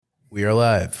We are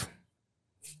live.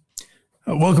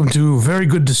 Welcome to Very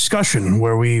Good Discussion,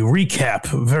 where we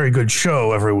recap a very good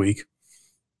show every week.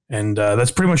 And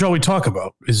that's pretty much all we talk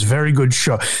about is Very Good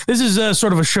Show. This is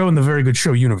sort of a show in the Very Good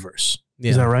Show universe.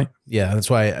 Yeah. Is that right? Yeah, that's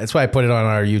why I put it on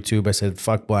our YouTube. I said,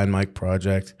 fuck Blind Mike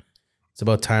Project. It's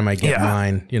about time I get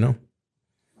mine, you know?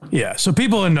 Yeah, so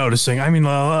people are noticing. I mean, the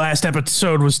last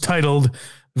episode was titled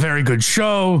Very Good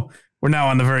Show. We're now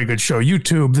on the Very Good Show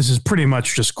YouTube. This is pretty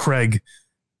much just Craig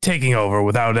taking over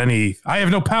without any... I have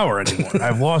no power anymore.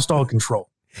 I've lost all control.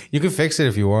 You can fix it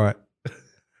if you want.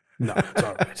 No, it's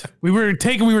all right. We were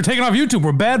taken off YouTube.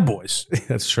 We're bad boys.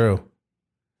 That's true.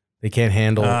 They can't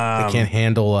handle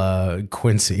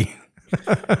Quincy.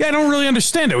 Yeah, I don't really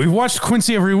understand it. We've watched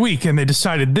Quincy every week, and they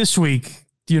decided this week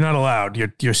you're not allowed.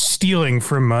 You're stealing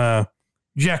from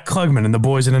Jack Klugman and the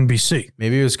boys at NBC.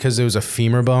 Maybe it was because it was a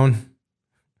femur bone.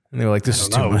 And they were like, this is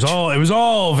too much. It was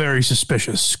all very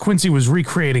suspicious. Quincy was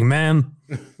recreating man.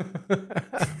 I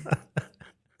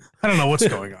don't know what's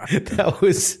going on. That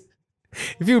was,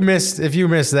 if you missed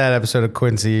that episode of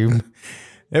Quincy,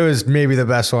 it was maybe the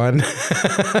best one.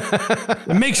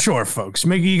 Make sure, folks.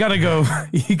 You gotta go to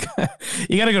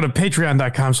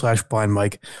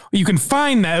patreon.com/blindmike. You can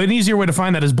find that. An easier way to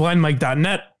find that is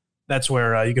blindmike.net. That's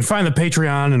where you can find the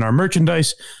Patreon and our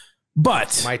merchandise.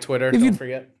 But my Twitter, don't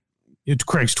forget.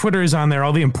 Craig's Twitter is on there,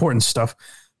 all the important stuff.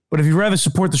 But if you'd rather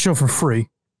support the show for free,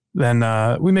 then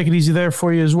we make it easy there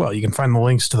for you as well. You can find the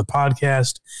links to the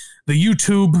podcast, the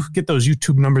YouTube, get those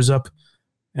YouTube numbers up,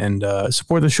 and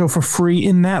support the show for free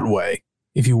in that way,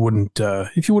 if you wouldn't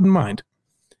mind.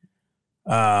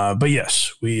 But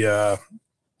yes,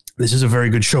 this is a Very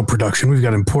Good Show production. We've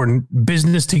got important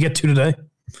business to get to today.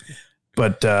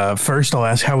 But first, I'll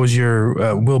ask, how was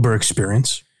your Wilbur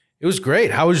experience? It was great.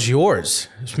 How was yours,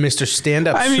 Mr.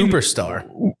 Stand-Up Superstar?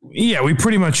 Yeah, we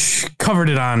pretty much covered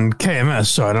it on KMS,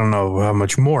 so I don't know how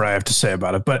much more I have to say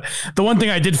about it. But the one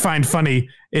thing I did find funny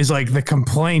is like the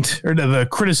complaint or the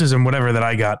criticism, whatever that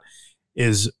I got,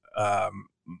 is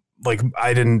like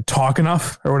I didn't talk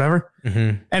enough or whatever.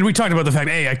 Mm-hmm. And we talked about the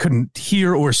fact, I couldn't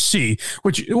hear or see,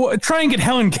 which try and get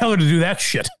Helen Keller to do that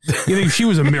shit. You think she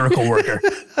was a miracle worker?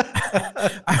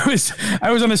 I was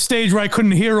on a stage where I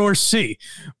couldn't hear or see,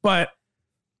 but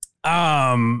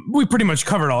we pretty much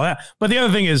covered all that. But the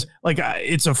other thing is, like,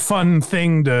 it's a fun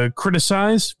thing to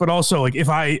criticize, but also, like, if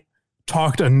I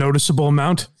talked a noticeable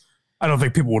amount, I don't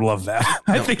think people would love that.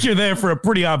 I think you're there for a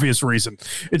pretty obvious reason.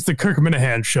 It's the Kirk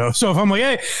Minahan show. So if I'm like,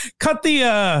 hey, cut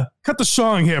the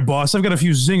song here, boss, I've got a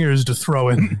few zingers to throw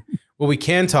in. What we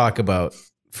can talk about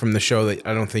from the show that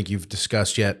I don't think you've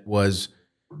discussed yet was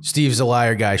Steve's a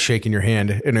liar guy shaking your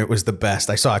hand, and it was the best.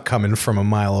 I saw it coming from a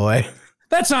mile away.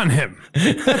 That's on him.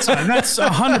 That's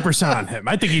 100% on him.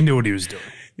 I think he knew what he was doing.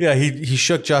 Yeah, he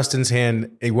shook Justin's hand.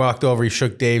 He walked over. He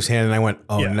shook Dave's hand, and I went,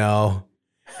 "Oh no!"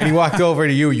 And he walked over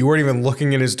to you. You weren't even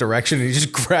looking in his direction, and he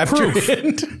just grabbed your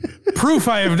hand. Proof.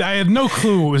 I had no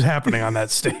clue what was happening on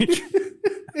that stage.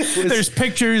 There's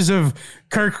pictures of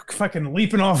Kirk fucking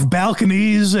leaping off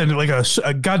balconies and like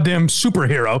a goddamn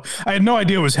superhero. I had no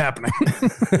idea what was happening.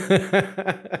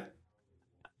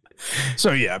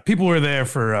 So yeah, people were there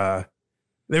for.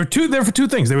 They were there for two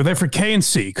things. They were there for K and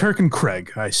C, Kirk and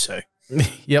Craig, I say.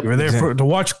 Yep. They were there to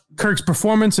watch Kirk's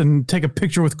performance and take a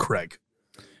picture with Craig.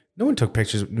 No one took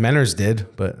pictures. Menners did,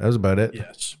 but that was about it.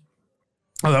 Yes.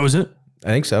 Oh, that was it? I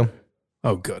think so.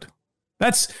 Oh, good.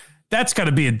 That's got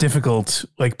to be a difficult,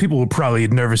 like, people would probably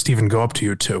be nervous to even go up to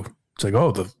you, too. It's like,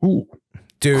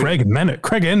 dude, Craig and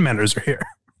Menners are here.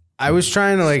 I was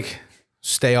trying to, like,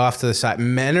 stay off to the side.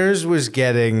 Menners was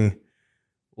getting,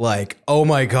 like, oh,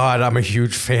 my God, I'm a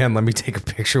huge fan. Let me take a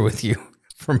picture with you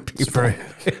from people. It's very,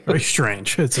 very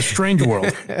strange. It's a strange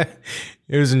world.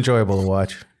 It was enjoyable to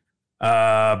watch.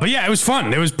 But yeah, it was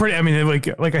fun. It was pretty, I mean,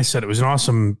 like I said, it was an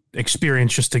awesome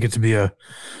experience just to get to be a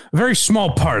very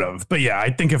small part of. But yeah, I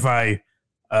think if I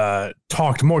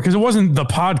talked more, because it wasn't the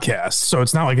podcast, so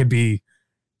it's not like I'd be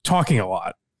talking a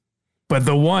lot. But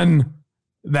the one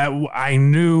that I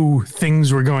knew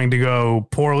things were going to go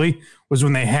poorly was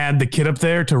when they had the kid up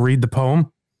there to read the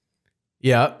poem.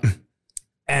 Yeah.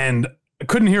 And I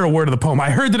couldn't hear a word of the poem. I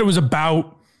heard that it was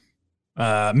about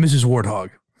Mrs.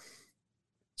 Warthog.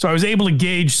 So I was able to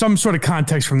gauge some sort of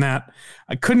context from that.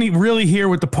 I couldn't really hear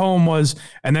what the poem was.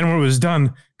 And then when it was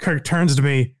done, Kirk turns to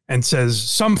me and says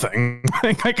something.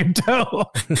 I could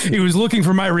tell he was looking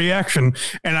for my reaction.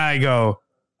 And I go,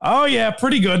 Oh, yeah,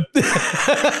 pretty good. Because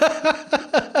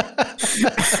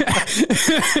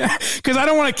I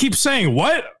don't want to keep saying,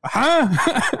 what? Huh?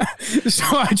 So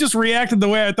I just reacted the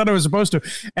way I thought I was supposed to.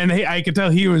 And I could tell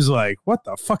he was like, what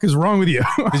the fuck is wrong with you?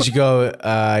 Did you go,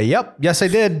 yep, yes, I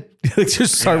did.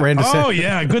 Just start random. Oh,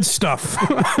 yeah, good stuff.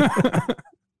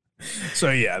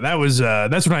 So, yeah,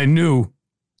 that's when I knew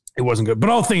it wasn't good. But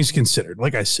all things considered,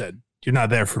 like I said, you're not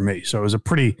there for me. So it was a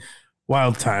pretty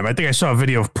wild time. I think I saw a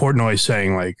video of Portnoy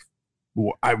saying, like,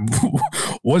 I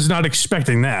was not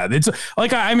expecting that. It's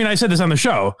like, I said this on the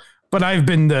show, but I've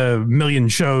been to a million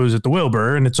shows at the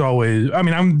Wilbur, and it's always,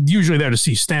 I'm usually there to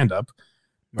see stand-up.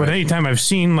 But anytime I've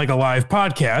seen like a live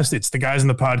podcast, it's the guys in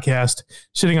the podcast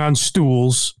sitting on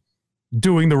stools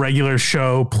doing the regular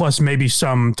show, plus maybe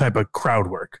some type of crowd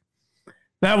work.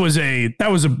 That was a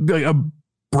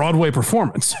Broadway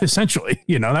performance, essentially.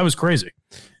 That was crazy.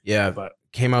 Yeah, but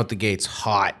came out the gates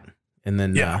hot, and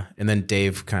then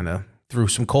Dave kind of threw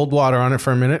some cold water on it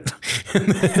for a minute.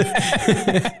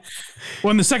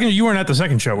 Well, you weren't at the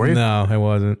second show, were you? No, I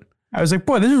wasn't. I was like,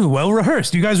 boy, this is well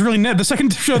rehearsed. You guys really the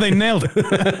second show they nailed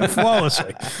it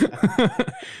flawlessly.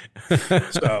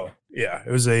 So yeah,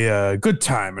 it was a good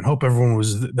time, and hope everyone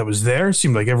that was there.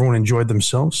 Seemed like everyone enjoyed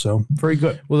themselves. So very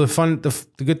good. Well, the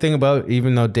good thing about,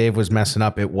 even though Dave was messing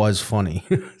up, it was funny.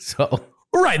 So.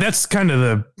 Right, that's kind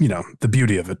of the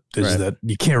beauty of it is that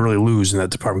you can't really lose in that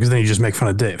department, because then you just make fun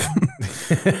of Dave.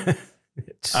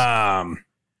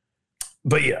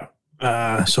 But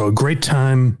yeah, so a great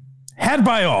time had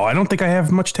by all. I don't think I have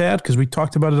much to add because we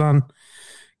talked about it on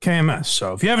KMS.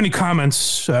 So if you have any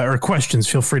comments or questions,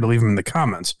 feel free to leave them in the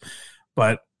comments.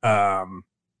 But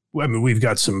we've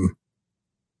got some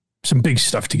big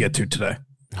stuff to get to today.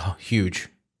 Oh, huge.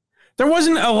 There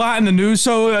wasn't a lot in the news,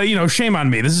 so, shame on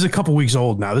me. This is a couple weeks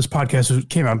old now. This podcast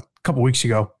came out a couple weeks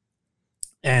ago,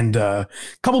 and a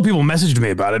couple of people messaged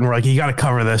me about it, and were like, you got to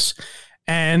cover this.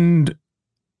 And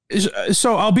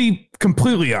so I'll be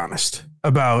completely honest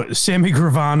about Sammy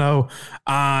Gravano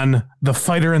on The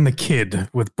Fighter and the Kid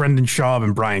with Brendan Schaub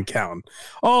and Brian Callen.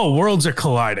 Oh, worlds are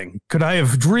colliding. Could I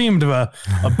have dreamed of a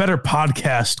better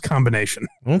podcast combination?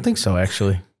 I don't think so,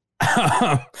 actually.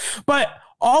 But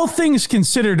all things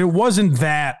considered, it wasn't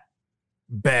that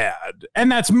bad.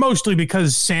 And that's mostly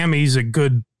because Sammy's a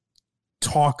good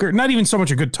talker. Not even so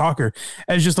much a good talker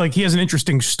as just like he has an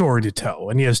interesting story to tell.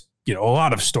 And he has, a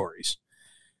lot of stories.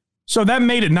 So that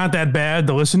made it not that bad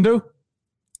to listen to.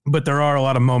 But there are a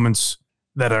lot of moments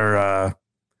that are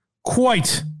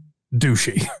quite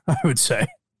douchey, I would say.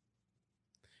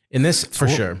 In this, for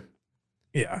sure.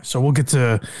 Yeah. So we'll get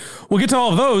to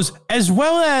all of those, as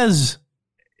well as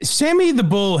Sammy the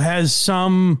Bull has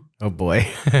some. Oh boy.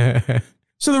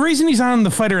 So the reason he's on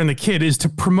The Fighter and the Kid is to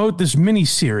promote this mini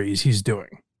series he's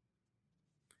doing.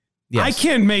 Yes. I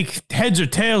can't make heads or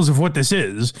tails of what this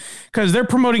is because they're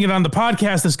promoting it on the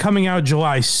podcast that's coming out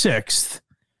July 6th.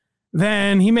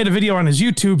 Then he made a video on his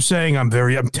YouTube saying, I'm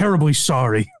terribly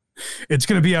sorry. It's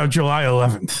going to be out July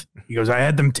 11th. He goes, I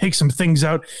had them take some things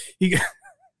out. I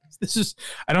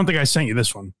don't think I sent you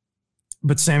this one,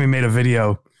 but Sammy made a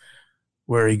video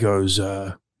where he goes,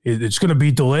 it's going to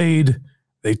be delayed.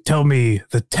 They tell me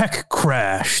the tech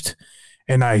crashed.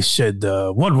 And I said,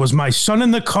 what, was my son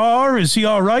in the car? Is he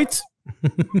all right?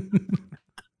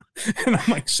 And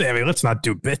I'm like, Sammy, let's not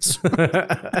do bits. but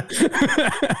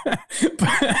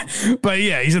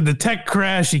yeah, he said the tech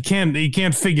crashed. He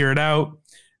can't figure it out.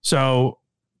 So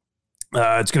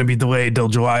it's going to be delayed till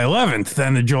July 11th.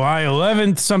 Then the July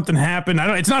 11th, something happened.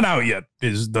 It's not out yet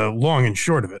is the long and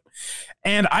short of it.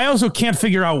 And I also can't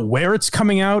figure out where it's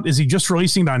coming out. Is he just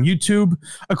releasing it on YouTube?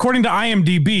 According to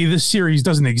IMDb, this series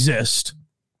doesn't exist.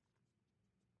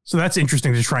 So that's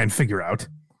interesting to try and figure out.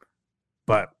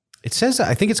 But it says,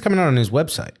 I think it's coming out on his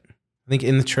website. I think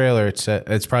in the trailer, it's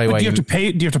probably why do you have to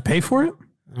pay. Do you have to pay for it?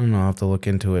 I don't know. I'll have to look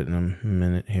into it in a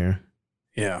minute here.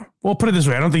 Yeah. Well, put it this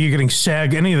way. I don't think you're getting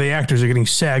SAG. Any of the actors are getting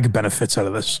SAG benefits out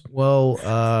of this. Well,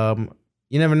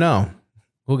 you never know.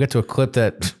 We'll get to a clip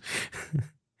that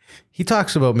he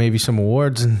talks about maybe some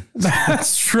awards. And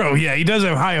that's true. Yeah, he does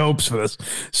have high hopes for this.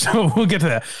 So we'll get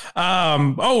to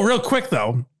that. Real quick,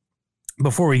 though,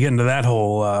 before we get into that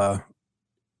whole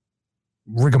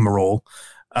rigmarole,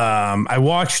 I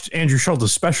watched Andrew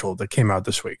Schultz's special that came out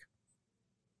this week.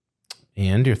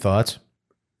 And your thoughts?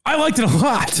 I liked it a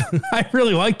lot. I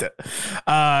really liked it.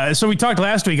 So we talked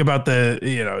last week about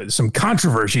some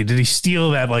controversy. Did he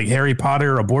steal that like Harry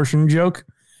Potter abortion joke?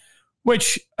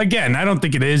 Which, again, I don't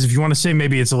think it is. If you want to say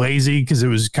maybe it's lazy because it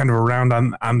was kind of around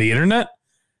on the internet,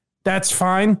 that's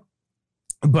fine.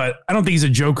 But I don't think he's a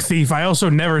joke thief. I also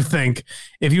never think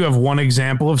if you have one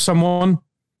example of someone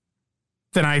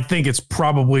then I think it's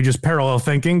probably just parallel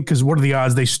thinking. Because what are the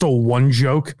odds they stole one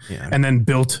joke and then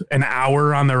built an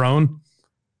hour on their own?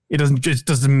 It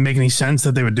doesn't make any sense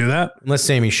that they would do that. Unless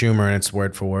Amy Schumer and it's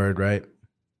word for word, right?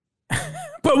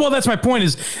 But that's my point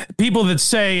is people that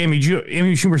say Amy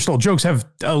Schumer stole jokes have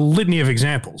a litany of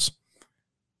examples.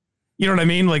 You know what I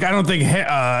mean? Like, I don't think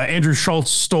Andrew Schultz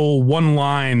stole one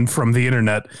line from the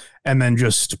internet and then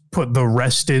just put the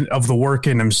rest of the work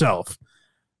in himself.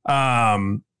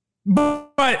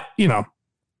 But you know,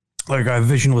 like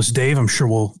Visionless Dave, I'm sure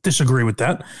will disagree with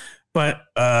that. But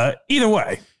either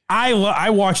way, I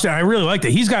watched it. I really liked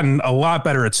it. He's gotten a lot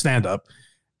better at stand-up.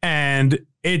 And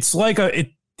it's like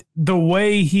the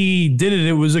way he did it,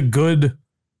 it was a good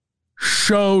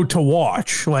show to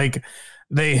watch. Like,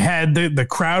 they had the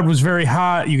crowd was very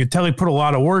hot. You could tell he put a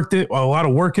lot of work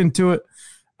into it.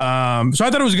 So I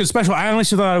thought it was a good special. I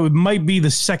honestly thought it might be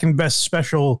the second best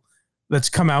special that's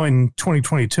come out in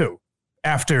 2022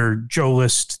 after Joe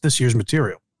List this year's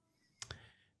material.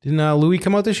 Didn't Louis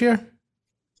come out this year?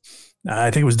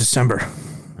 I think it was December.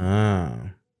 Oh,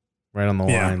 right on the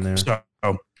line there. So,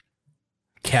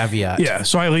 caveat. Yeah,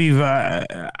 so I leave.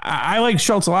 I like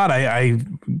Schultz a lot. I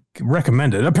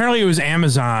recommend it. Apparently, it was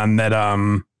Amazon that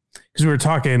because we were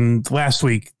talking last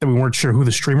week that we weren't sure who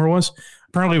the streamer was.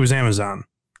 Apparently, it was Amazon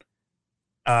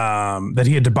that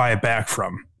he had to buy it back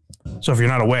from. So if you're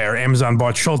not aware, Amazon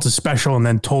bought Schultz's special and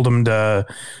then told him to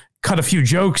cut a few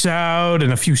jokes out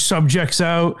and a few subjects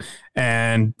out,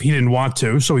 and he didn't want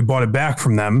to, so he bought it back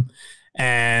from them.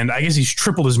 And I guess he's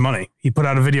tripled his money. He put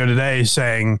out a video today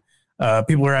saying,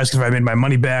 people are asking if I made my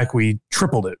money back. We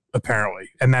tripled it, apparently.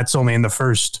 And that's only in the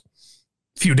first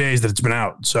few days that it's been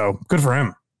out. So good for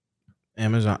him.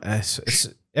 Amazon.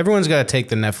 Everyone's got to take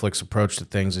the Netflix approach to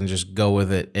things and just go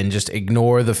with it and just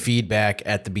ignore the feedback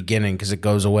at the beginning because it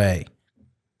goes away.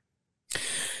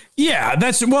 Yeah,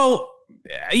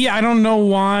 I don't know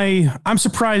why. I'm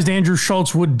surprised Andrew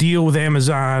Schultz would deal with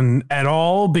Amazon at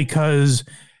all because,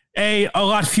 a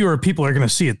lot fewer people are going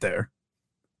to see it there.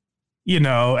 You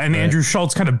know, and right. Andrew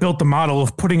Schultz kind of built the model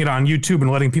of putting it on YouTube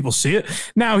and letting people see it.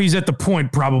 Now he's at the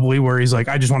point probably where he's like,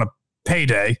 I just want a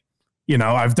payday. You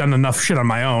know, I've done enough shit on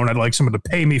my own. I'd like someone to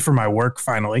pay me for my work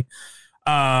finally.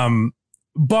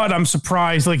 But I'm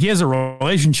surprised, like, he has a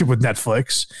relationship with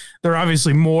Netflix. They're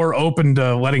obviously more open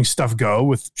to letting stuff go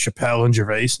with Chappelle and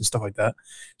Gervais and stuff like that.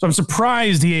 So I'm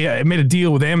surprised he made a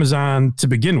deal with Amazon to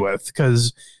begin with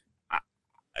because,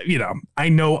 you know, I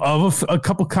know of a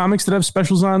couple comics that have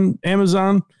specials on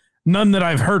Amazon, none that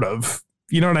I've heard of.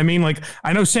 You know what I mean? Like,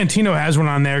 I know Santino has one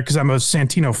on there because I'm a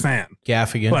Santino fan.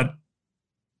 Gaffigan. But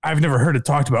I've never heard it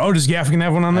talked about. Oh, does Gaffigan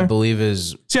have one on there? I believe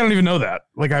is. See, I don't even know that.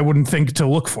 Like, I wouldn't think to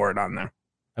look for it on there.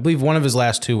 I believe one of his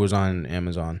last two was on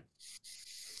Amazon.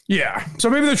 Yeah. So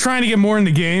maybe they're trying to get more in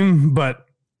the game, but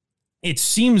it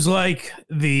seems like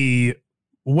the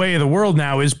way of the world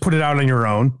now is put it out on your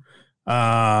own.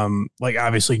 Like,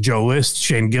 obviously, Joe List,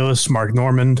 Shane Gillis, Mark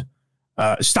Normand.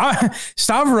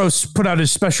 Stavros put out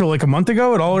his special like a month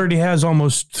ago. It already has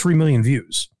almost 3 million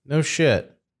views. No shit.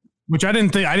 Which I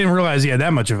didn't realize he had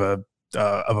that much of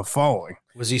a following.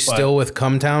 Was he still with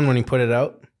Cumtown when he put it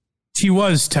out? He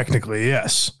was technically,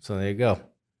 yes. So there you go.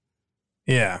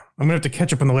 Yeah, I'm gonna have to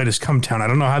catch up on the latest Cumtown. I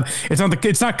don't know how it's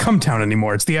not Cumtown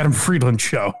anymore. It's the Adam Friedland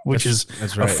show, which is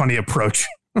right. A funny approach.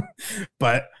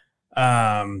 But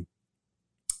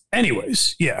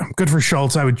anyways, yeah, good for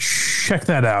Schultz. I would check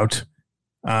that out.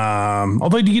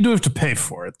 Although you do have to pay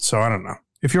for it, so I don't know.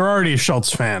 If you're already a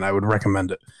Schultz fan, I would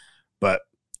recommend it. But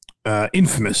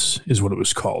Infamous is what it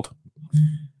was called.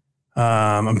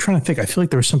 I'm trying to think. I feel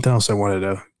like there was something else I wanted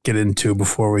to get into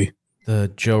before we...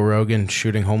 The Joe Rogan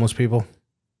shooting homeless people?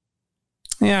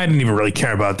 Yeah, I didn't even really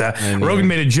care about that. Rogan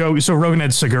made a joke. So Rogan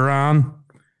had Segura on,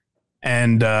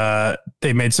 and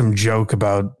they made some joke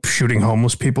about shooting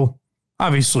homeless people.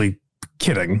 Obviously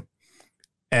kidding.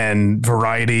 And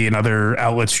Variety and other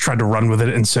outlets tried to run with it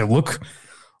and say, look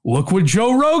what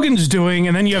Joe Rogan's doing.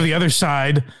 And then you have the other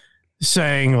side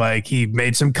saying, like, he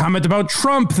made some comment about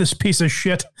Trump, this piece of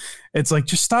shit. It's like,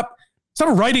 just stop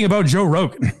writing about Joe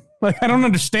Rogan. Like, I don't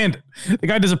understand it. The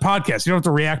guy does a podcast. You don't have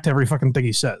to react to every fucking thing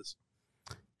he says.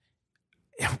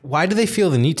 Why do they feel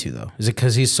the need to, though? Is it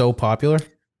because he's so popular?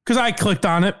 Because I clicked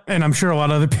on it, and I'm sure a lot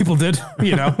of other people did,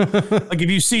 you know? Like, if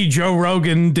you see Joe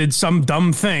Rogan did some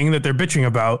dumb thing that they're bitching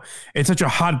about, it's such a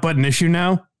hot button issue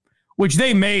now, which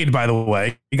they made, by the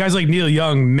way. You guys like Neil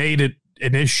Young made it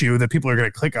an issue that people are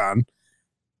going to click on.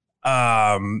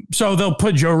 So they'll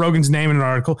put Joe Rogan's name in an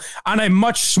article. On a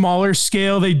much smaller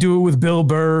scale, they do it with Bill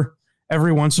Burr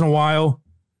every once in a while.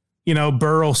 You know,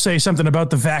 Burr will say something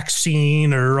about the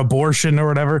vaccine or abortion or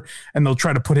whatever, and they'll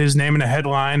try to put his name in a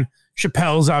headline.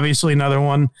 Chappelle's obviously another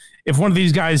one. If one of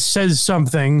these guys says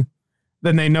something,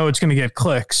 then they know it's going to get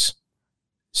clicks.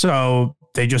 So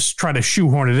they just try to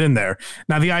shoehorn it in there.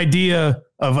 Now, the idea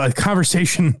of a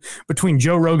conversation between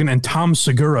Joe Rogan and Tom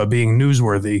Segura being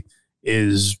newsworthy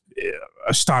is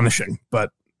astonishing,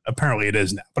 but apparently it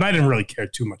is now. But I didn't really care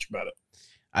too much about it.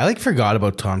 I forgot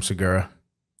about Tom Segura.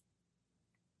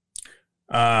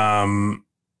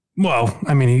 Well,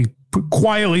 I mean, he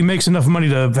quietly makes enough money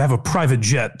to have a private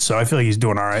jet, so I feel like he's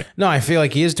doing all right. No, I feel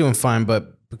like he is doing fine,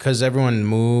 but because everyone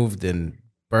moved and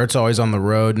Bert's always on the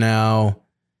road now,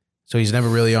 so he's never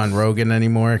really on Rogan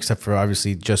anymore, except for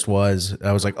obviously just was.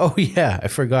 I was like, oh yeah, I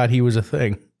forgot he was a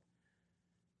thing.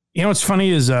 You know what's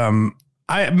funny is I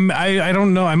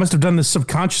don't know. I must have done this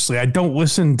subconsciously. I don't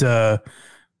listen to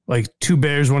like Two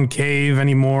Bears, One Cave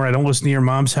anymore. I don't listen to Your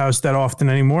Mom's House that often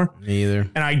anymore. Me either.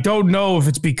 And I don't know if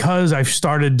it's because I've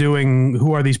started doing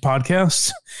Who Are These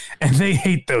Podcasts and they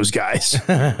hate those guys. So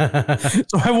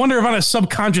I wonder if on a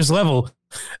subconscious level,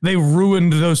 they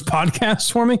ruined those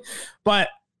podcasts for me. But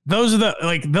those are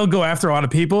they'll go after a lot of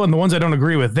people. And the ones I don't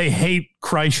agree with, they hate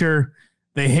Kreischer.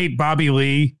 They hate Bobby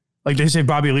Lee. Like they say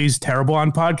Bobby Lee's terrible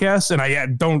on podcasts. And I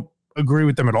don't agree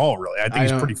with them at all, really. I think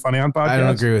he's pretty funny on podcasts. I don't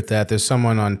agree with that. There's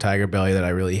someone on Tiger Belly that I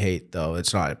really hate, though.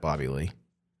 It's not Bobby Lee.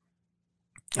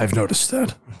 I've noticed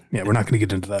that. Yeah, we're not going to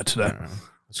get into that today.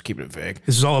 Let's keep it vague.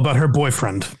 This is all about her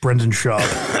boyfriend, Brendan Schaub.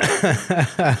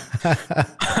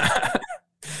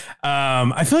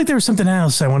 I feel like there was something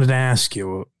else I wanted to ask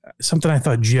you. Something I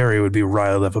thought Jerry would be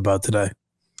riled up about today.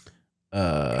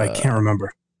 I can't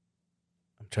remember.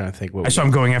 I'm trying to think.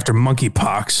 I'm going after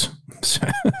monkeypox.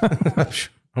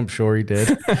 I'm sure he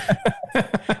did.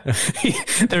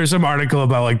 There's some article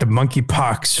about like the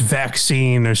monkeypox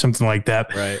vaccine or something like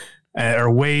that. Right. Or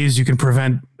ways you can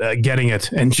prevent getting it.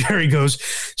 And Jerry goes,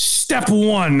 step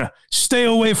 1, stay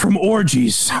away from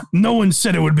orgies. No one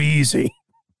said it would be easy.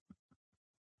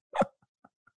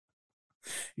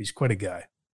 He's quite a guy.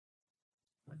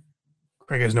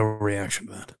 Craig has no reaction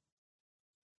to that.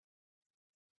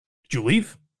 Did you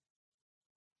leave?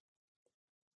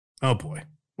 Oh boy.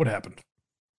 What happened?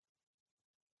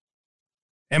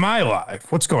 Am I live?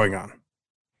 What's going on?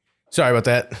 Sorry about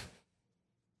that.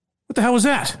 What the hell was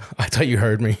that? I thought you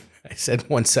heard me. I said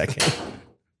 1 second.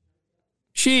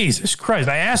 Jesus Christ.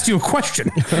 I asked you a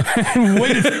question and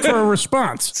waited for a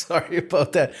response. Sorry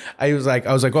about that. I was like,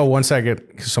 oh, 1 second,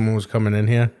 because someone was coming in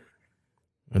here.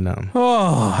 But no.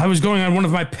 Oh, I was going on one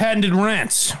of my patented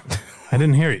rants. I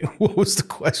didn't hear you. What was the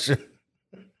question?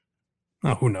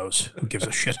 Oh, who knows? Who gives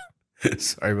a shit?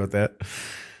 Sorry about that.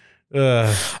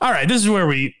 All right, this is where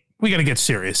we got to get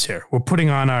serious here. We're putting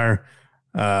on our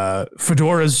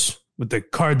fedoras with the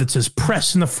card that says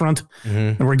press in the front,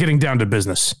 and we're getting down to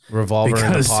business. Revolver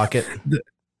in the pocket.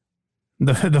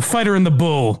 The fighter and the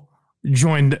bull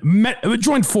joined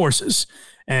forces,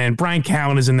 and Brian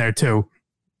Callen is in there too.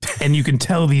 And you can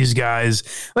tell these guys,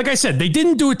 like I said, they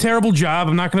didn't do a terrible job.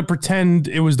 I'm not going to pretend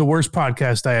it was the worst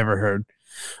podcast I ever heard,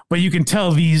 but you can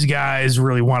tell these guys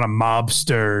really want a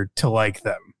mobster to like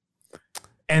them.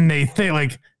 And they think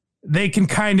like they can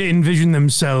kind of envision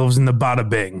themselves in the bada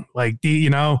bing, like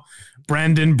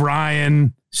Brendan,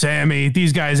 Brian, Sammy,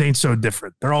 these guys ain't so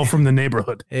different. They're all from the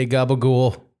neighborhood. Hey,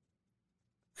 gabagool.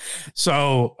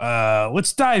 So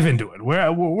let's dive into it. Where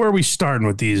are we starting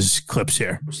with these clips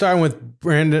here? We're starting with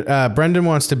Brendan. Brendan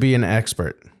wants to be an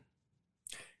expert.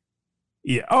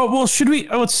 Yeah. Oh, well, should we?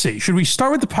 Let's see. Should we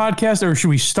start with the podcast or should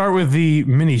we start with the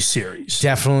mini series?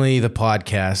 Definitely the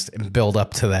podcast and build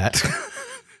up to that.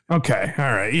 Okay.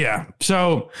 All right. Yeah.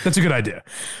 So that's a good idea.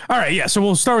 All right. Yeah. So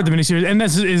we'll start with the miniseries. And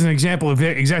this is an example of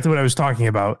exactly what I was talking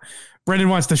about. Brendan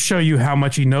wants to show you how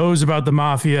much he knows about the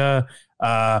mafia,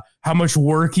 how much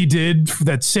work he did,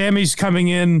 that Sammy's coming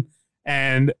in.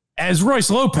 And as Royce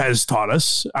Lopez taught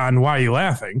us on Why Are You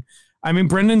Laughing? I mean,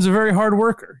 Brendan's a very hard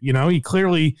worker. He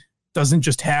clearly doesn't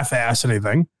just half-ass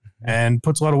anything and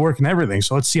puts a lot of work in everything.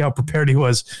 So let's see how prepared he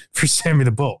was for Sammy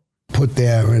the Bull. Put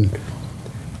there, and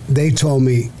they told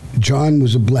me John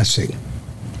was a blessing.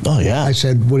 Oh, yeah. I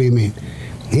said, what do you mean?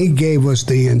 He gave us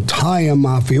the entire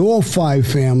mafia, all 5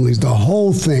 families, the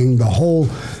whole thing,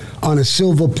 on a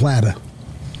silver platter.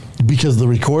 Because the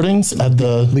recordings at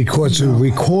the... Because of the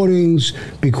recordings,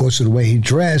 because of the way he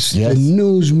dressed, the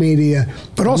news media.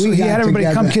 But also he had everybody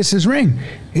come kiss his ring.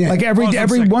 Yeah. Like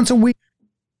every once a week.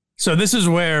 So this is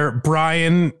where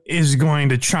Brian is going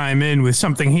to chime in with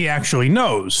something he actually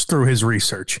knows through his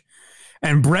research.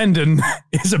 And Brendan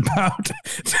is about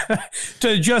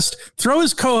to just throw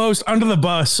his co-host under the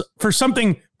bus for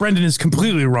something Brendan is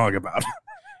completely wrong about.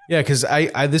 Yeah, because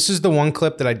I this is the one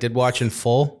clip that I did watch in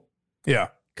full. Yeah.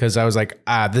 because I was like,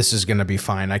 this is gonna be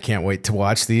fine. I can't wait to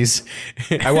watch these.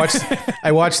 I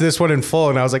watched this one in full,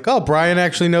 and I was like, oh, Brian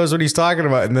actually knows what he's talking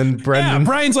about. And then Brendan,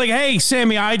 Brian's like, hey,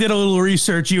 Sammy, I did a little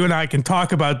research. You and I can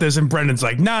talk about this. And Brendan's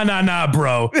like, nah,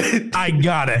 bro, I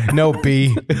got it. No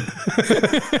B.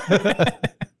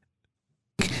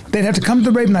 They'd have to come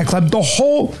to the Raven nightclub.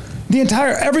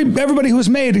 Everybody who was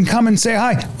made and come and say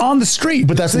hi on the street.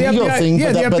 But that's so the ego FBI, thing.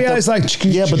 Yeah, the FBI is like,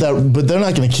 but they're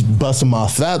not going to bust him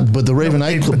off that. But the Raven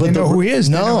nightclub, they know who he is.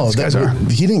 No,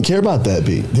 he didn't care about that.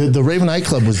 B. The Raven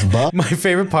nightclub was buff. My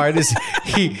favorite part is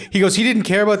he goes, he didn't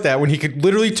care about that when he could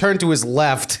literally turn to his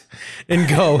left and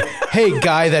go, hey,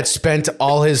 guy that spent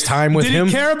all his time with him.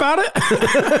 Did he care about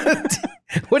it?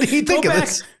 What did he think of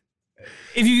this?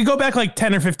 If you could go back like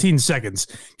 10 or 15 seconds,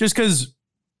 just because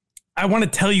I want to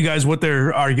tell you guys what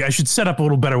they're arguing. I should set up a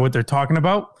little better what they're talking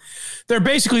about. They're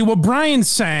basically, what Brian's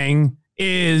saying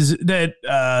is that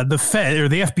the Fed or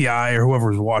the FBI or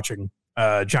whoever was watching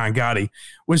John Gotti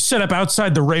was set up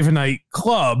outside the Ravenite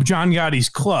club, John Gotti's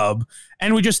club,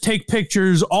 and would just take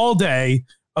pictures all day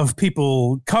of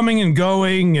people coming and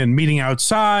going and meeting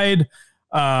outside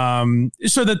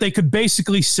so that they could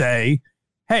basically say,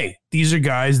 hey, these are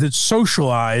guys that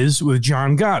socialize with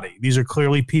John Gotti. These are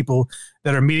clearly people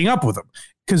that are meeting up with him.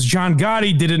 Because John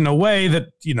Gotti did it in a way that,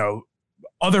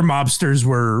 other mobsters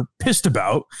were pissed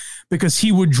about, because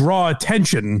he would draw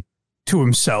attention to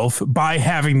himself by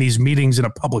having these meetings in a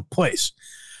public place.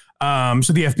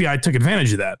 So the FBI took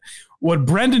advantage of that. What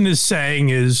Brendan is saying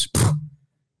is,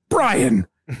 Brian,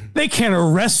 they can't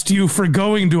arrest you for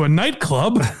going to a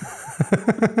nightclub.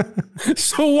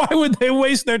 So why would they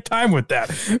waste their time with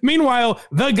that? Meanwhile,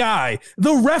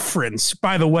 the reference,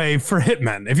 by the way, for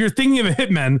hitmen, if you're thinking of a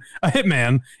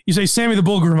hitman, you say Sammy the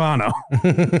Bull Gravano.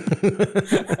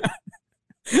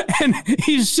 And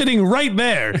he's sitting right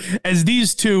there as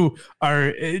these two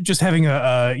are just having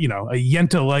a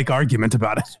Yenta-like argument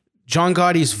about it. John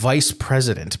Gotti's vice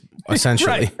president,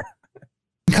 essentially. Right.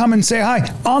 Come and say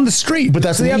hi on the street. But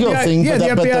that's so the ego FBI, thing. Yeah, the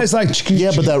FBI is like,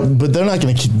 but they're not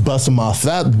going to bust him off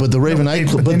that. But the Raven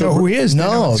nightclub, they know who he is.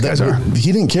 No,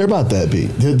 he didn't care about that. B.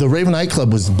 The Raven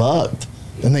nightclub was bugged,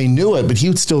 and they knew it. But he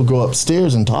would still go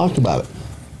upstairs and talk about it.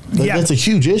 That's a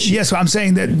huge issue. Yes, I'm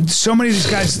saying that so many of these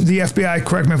guys, the FBI,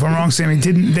 correct me if I'm wrong, Sammy,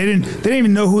 they didn't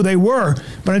even know who they were.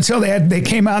 But until they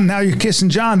came out and now you're kissing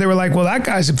John, they were like, well, that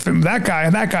guy's that guy,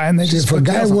 and they just. If a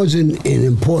guy wasn't an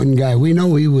important guy, we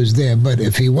know he was there. But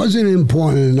if he wasn't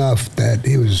important enough that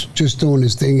he was just doing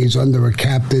his thing, he's under a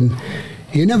captain,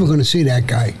 you're never going to see that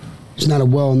guy. He's not a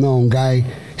well-known guy.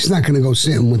 He's not going to go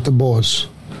sitting with the boss.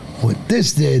 What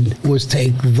this did was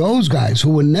take those guys who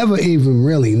were never even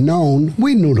really known.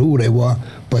 We knew who they were,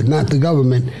 but not the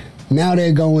government. Now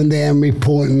they're going there and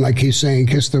reporting, like he's saying,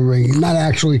 kiss the ring. Not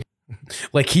actually.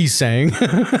 Like he's saying.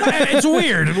 It's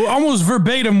weird. Almost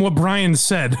verbatim what Brian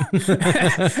said.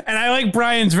 And I like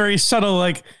Brian's very subtle,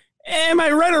 like, am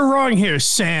I right or wrong here,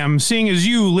 Sam, seeing as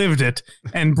you lived it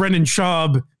and Brendan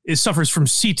Schaub suffers from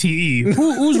CTE?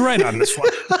 Who's right on this one?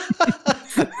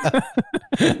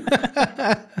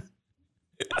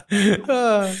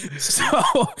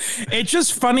 So it's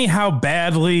just funny how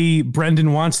badly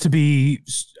Brendan wants to be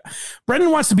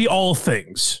all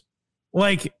things.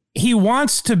 Like he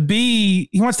wants to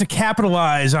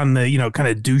capitalize on the, kind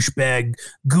of douchebag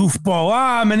goofball.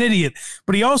 I'm an idiot,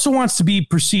 but he also wants to be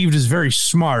perceived as very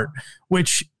smart,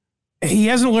 which he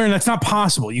hasn't learned. That's not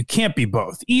possible. You can't be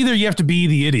both. Either you have to be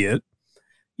the idiot.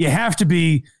 You have to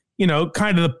be,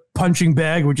 kind of the punching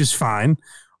bag, which is fine.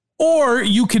 Or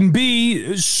you can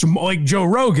be like Joe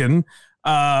Rogan,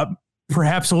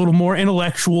 perhaps a little more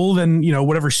intellectual than,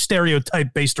 whatever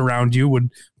stereotype based around you would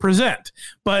present.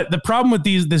 But the problem with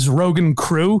this Rogan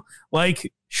crew,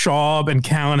 like Schaub and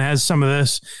Callen has some of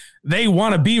this, they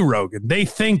want to be Rogan. They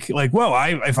think like, well,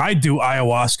 if I do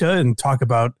ayahuasca and talk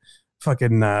about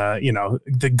fucking,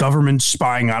 the government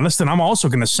spying on us, then I'm also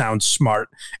going to sound smart.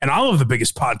 And I'll have the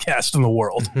biggest podcast in the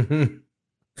world.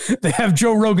 They have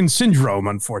Joe Rogan syndrome,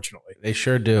 unfortunately. They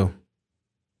sure do.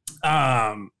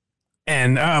 And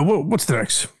what's the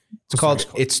next? It's called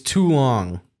It's Too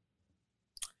Long.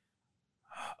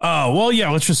 Oh, well, yeah,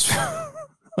 let's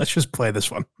just play this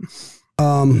one.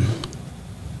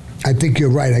 I think you're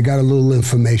right. I got a little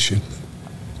information.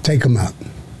 Take them out.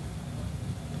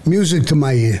 Music to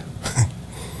my ear.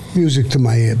 Music to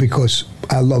my ear, because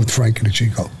I loved Frankie the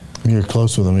Chico. You're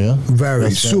close with him, yeah?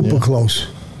 Very, super close.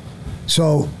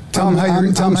 So tell him how you're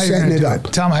going to do it.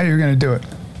 Tell him how you're going to do it.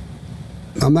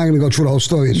 I'm not going to go through the whole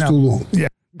story. It's too long. Yeah.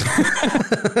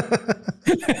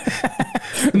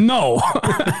 No.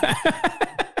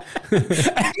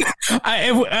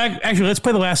 Actually, let's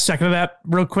play the last second of that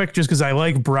real quick, just because I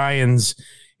like Brian's.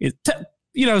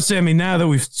 Sammy, now that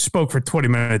we've spoke for 20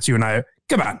 minutes, you and I,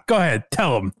 come on, go ahead,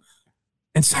 tell him.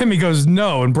 And Sammy goes,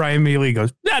 no. And Brian immediately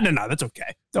goes, no, that's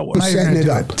okay. Don't worry. How setting it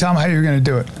up. Tell him how you're going to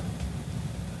do it.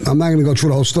 I'm not going to go through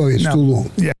the whole story. It's too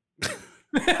long. Yeah.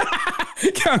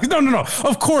 No.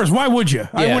 Of course. Why would you? Yeah.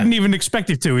 I wouldn't even expect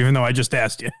you to, even though I just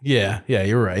asked you. Yeah,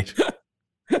 you're right.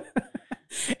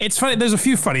 It's funny. There's a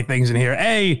few funny things in here.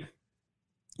 A,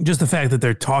 just the fact that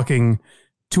they're talking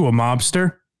to a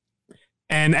mobster.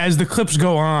 And as the clips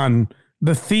go on,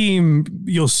 the theme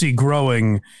you'll see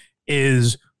growing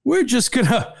is we're just going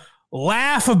to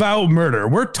laugh about murder.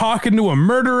 We're talking to a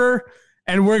murderer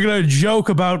and we're going to joke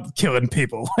about killing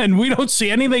people. And we don't see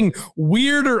anything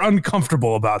weird or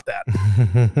uncomfortable about that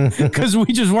because we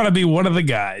just want to be one of the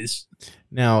guys.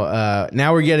 Now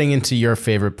we're getting into your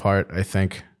favorite part, I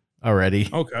think, already.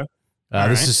 Okay.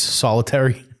 This is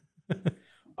solitary.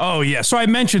 Oh, yeah. So I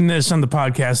mentioned this on the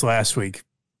podcast last week.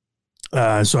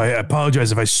 So I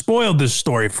apologize if I spoiled this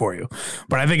story for you,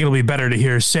 but I think it'll be better to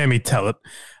hear Sammy tell it.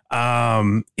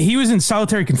 He was in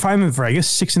solitary confinement for, I guess,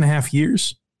 6.5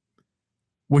 years,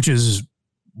 which is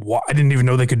I didn't even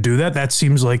know they could do that. That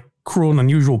seems like cruel and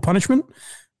unusual punishment,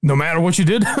 no matter what you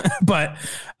did. But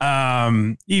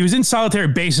he was in solitary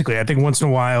basically. I think once in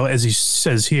a while, as he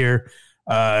says here,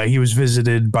 he was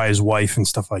visited by his wife and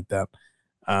stuff like that.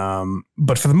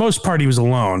 But for the most part, he was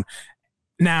alone.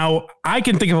 Now, I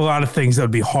can think of a lot of things that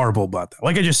would be horrible about that.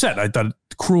 Like I just said, I thought it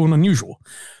cruel and unusual.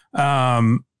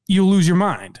 You lose your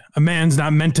mind. A man's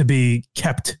not meant to be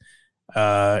kept,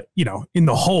 in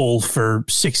the hole for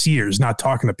 6 years, not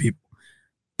talking to people.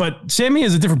 But Sammy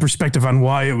has a different perspective on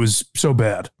why it was so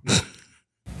bad.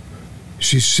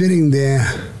 She's sitting there.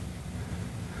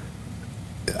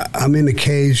 I'm in a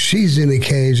cage. She's in a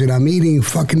cage, and I'm eating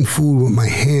fucking food with my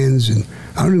hands, and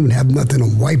I don't even have nothing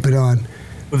to wipe it on.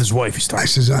 With his wife, he's talking. I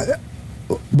says,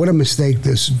 what a mistake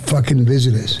this fucking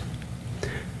visit is.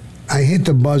 I hit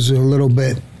the buzzer a little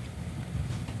bit.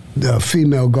 The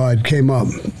female guard came up.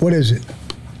 What is it?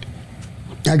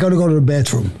 I got to go to the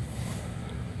bathroom.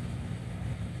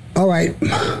 All right.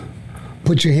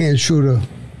 Put your hands through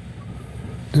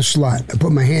the slot. I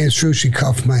put my hands through. She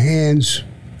cuffed my hands.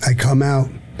 I come out.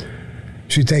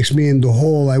 She takes me in the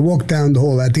hall. I walk down the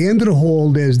hall. At the end of the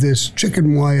hall, there's this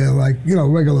chicken wire,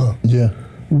 regular. Yeah.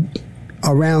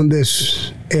 Around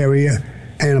this area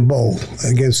and a bowl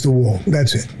against the wall.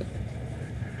 That's it.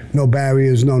 No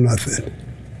barriers, no nothing.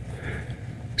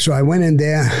 So I went in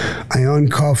there. I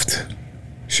uncuffed.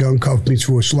 She uncuffed me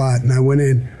through a slot, and I went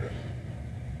in.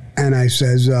 And I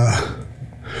says,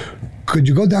 could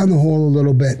you go down the hall a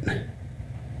little bit?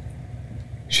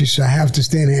 She said, I have to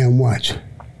stand here and watch.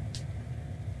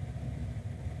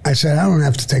 I said, I don't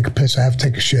have to take a piss. I have to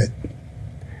take a shit.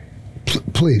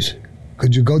 Please,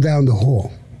 could you go down the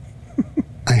hall?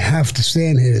 I have to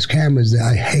stand here. There's cameras there.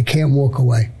 I can't walk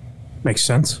away. Makes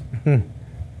sense.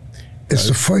 It's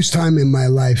the first time in my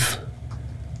life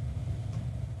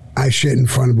I shit in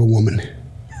front of a woman.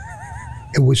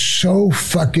 It was so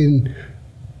fucking...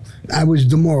 I was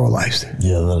demoralized.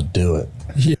 Yeah, that'll do it.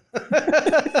 Yeah.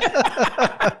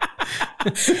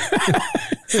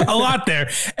 A lot there.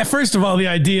 First of all, the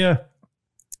idea...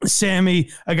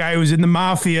 Sammy, a guy who was in the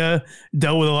mafia,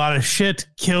 dealt with a lot of shit,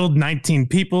 killed 19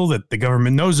 people that the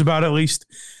government knows about at least,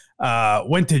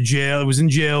 went to jail, was in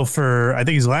jail for, I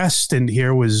think his last stint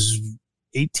here was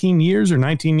 18 years or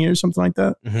 19 years, something like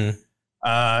that.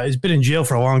 Mm-hmm. He's been in jail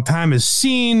for a long time, has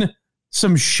seen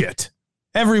some shit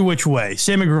every which way.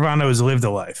 Sammy Gravano has lived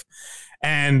a life.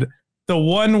 And the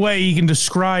one way he can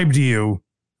describe to you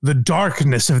the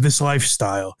darkness of this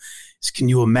lifestyle can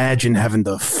you imagine having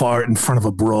to fart in front of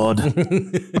a broad?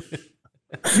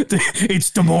 It's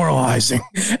demoralizing.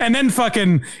 And then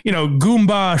fucking,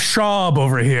 Goomba Schaub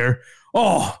over here.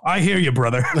 Oh, I hear you,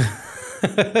 brother.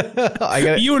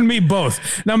 You and me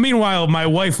both. Now, meanwhile, my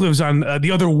wife lives on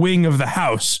the other wing of the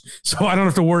house, so I don't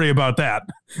have to worry about that.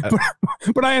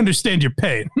 But I understand your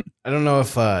pain. I don't know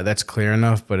if that's clear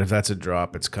enough, but if that's a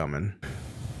drop, it's coming.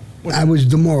 I was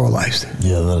demoralized.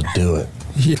 Yeah, that'll do it.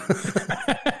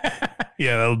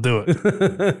 Yeah, that'll do it.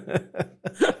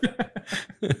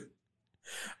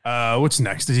 What's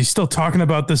next? Is he still talking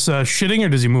about this shitting, or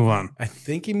does he move on? I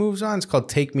think he moves on. It's called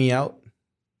Take Me Out.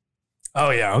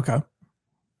 Oh, yeah. Okay.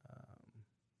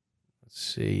 Let's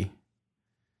see.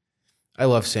 I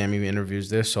love Sammy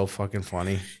interviews. They're so fucking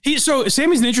funny.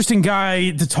 Sammy's an interesting guy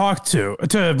to talk to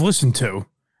listen to.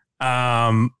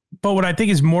 But what I think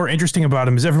is more interesting about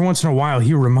him is every once in a while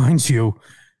he reminds you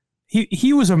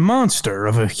he was a monster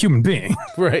of a human being.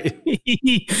 Right.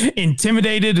 He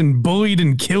intimidated and bullied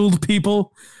and killed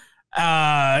people.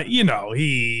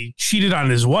 He cheated on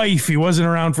his wife. He wasn't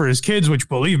around for his kids, which,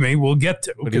 believe me, we'll get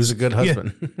to. But he was a good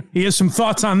husband. He has some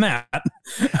thoughts on that.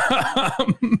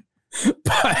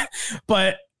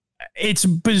 But it's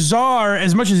bizarre.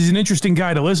 As much as he's an interesting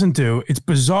guy to listen to, it's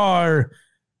bizarre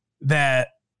that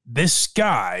this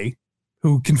guy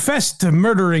who confessed to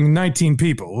murdering 19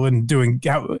 people and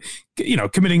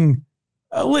committing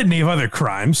a litany of other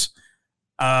crimes,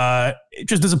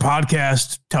 just does a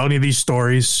podcast telling you these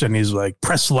stories, and he's like,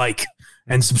 press like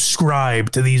and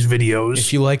subscribe to these videos.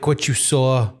 If you like what you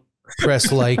saw,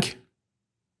 press like.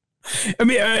 I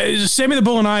mean, Sammy the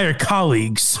Bull and I are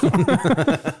colleagues.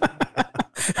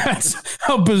 That's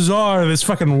how bizarre this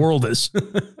fucking world is.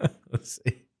 Let's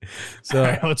see. So all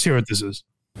right, let's hear what this is.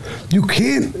 You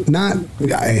can't not.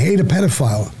 I hate a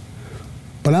pedophile,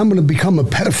 but I'm going to become a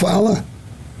pedophile.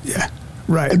 Yeah.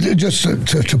 Right. Just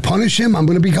to punish him, I'm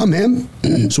going to become him.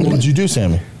 So what would you do,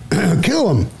 Sammy?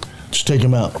 Kill him. Just take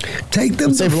him out. Take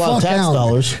them Save the a lot of fuck tax out.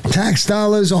 dollars. Tax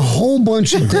dollars, a whole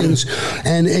bunch of things,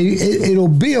 and it'll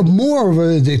be more of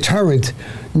a deterrent.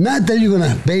 Not that you're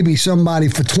gonna baby somebody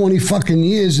for 20 fucking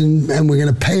years and we're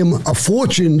gonna pay them a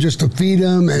fortune just to feed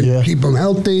them and keep them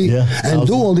healthy and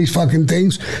do all these fucking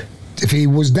things. If he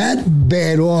was that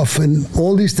bad off and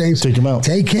all these things, take him out.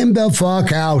 Take him the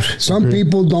fuck out. Some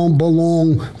people don't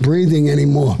belong breathing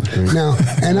anymore. Now,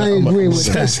 and I agree with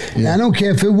that. I don't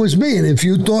care if it was me, and if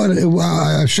you thought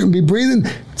I shouldn't be breathing,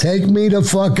 take me the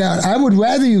fuck out. I would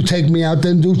rather you take me out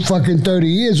than do fucking 30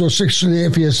 years or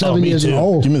 6.5 years, 7 years in a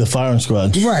hole. Give me the firing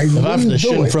squad. Right. If I have to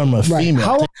shit in front of a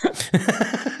female.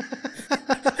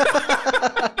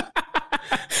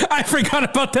 I forgot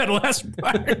about that last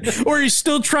part where he's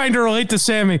still trying to relate to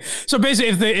Sammy. So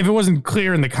basically, if it wasn't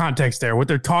clear in the context there, what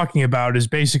they're talking about is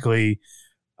basically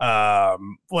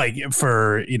like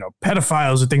for,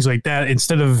 pedophiles and things like that,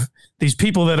 instead of these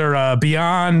people that are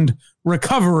beyond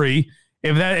recovery,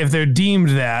 if they're deemed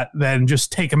that, then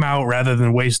just take them out rather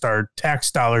than waste our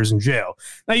tax dollars in jail.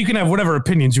 Now, you can have whatever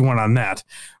opinions you want on that,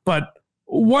 but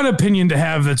one opinion to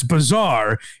have that's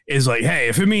bizarre is like, hey,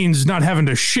 if it means not having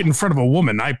to shit in front of a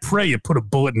woman, I pray you put a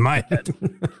bullet in my head.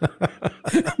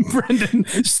 Brendan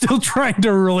still trying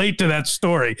to relate to that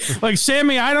story. Like,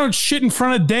 Sammy, I don't shit in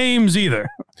front of dames either.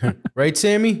 Right,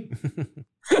 Sammy?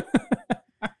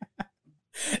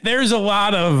 There's a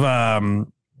lot of,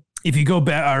 if you go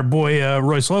back, our boy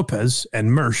Royce Lopez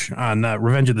and Mersh on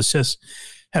Revenge of the Sis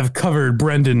have covered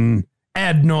Brendan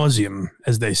ad nauseum,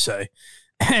 as they say.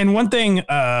 And one thing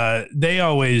they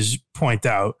always point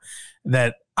out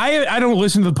that I don't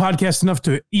listen to the podcast enough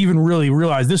to even really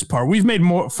realize this part. We've made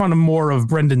more of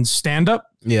Brendan's stand-up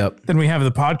than we have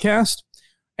the podcast.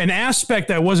 An aspect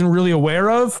I wasn't really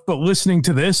aware of, but listening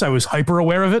to this, I was hyper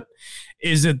aware of it,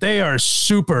 is that they are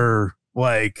super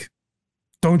like,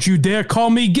 don't you dare call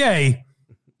me gay.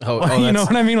 You know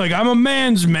what I mean? Like, I'm a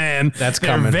man's man. That's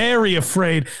coming. They're very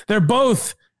afraid. They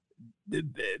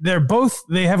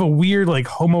have a weird like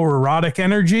homoerotic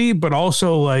energy, but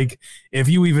also like if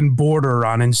you even border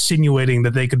on insinuating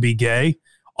that they could be gay,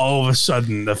 all of a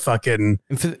sudden the fucking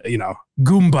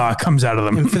Goomba comes out of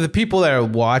them. And for the people that are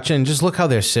watching, just look how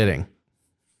they're sitting.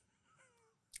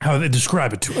 How they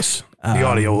describe it to us, the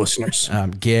audio listeners.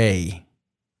 Gay.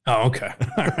 Oh, okay.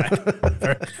 All right.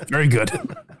 Very, very good.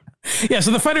 Yeah, so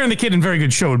The Fighter and the Kid in Very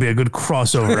Good Show would be a good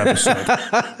crossover episode.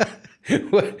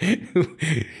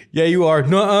 Yeah, you are.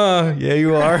 Nuh-uh. Yeah,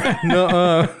 you are.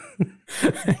 Nuh-uh.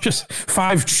 Just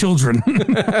 5 children. All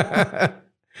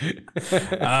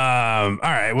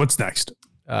right, what's next?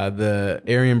 The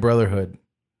Aryan Brotherhood.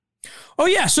 Oh,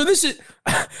 yeah, so this is...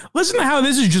 Listen to how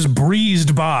this is just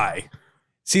breezed by.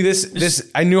 See,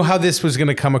 this I knew how this was going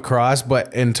to come across,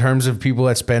 but in terms of people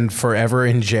that spend forever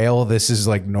in jail, this is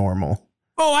like normal.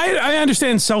 Oh, I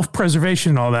understand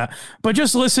self-preservation and all that, but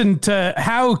just listen to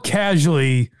how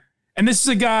casually, and this is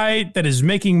a guy that is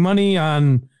making money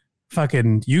on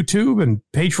fucking YouTube and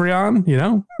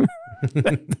Patreon,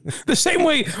 the same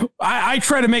way I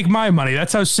try to make my money.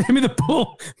 That's how Sammy the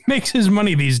Bull makes his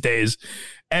money these days.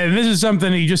 And this is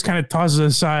something he just kind of tosses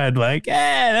aside like,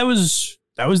 that was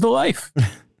the life.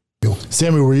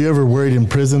 Sammy, were you ever worried in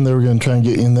prison they were going to try and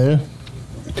get you in there?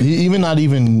 Not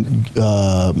even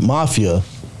mafia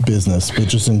business, but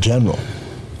just in general.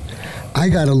 I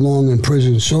got along in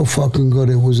prison so fucking good.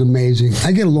 It was amazing.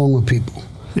 I get along with people.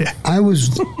 Yeah.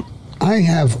 I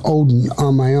have Odin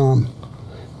on my arm.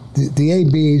 The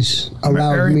ABs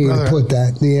allowed me to put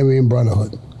that, the Aryan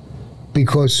Brotherhood,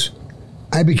 because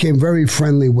I became very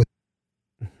friendly with.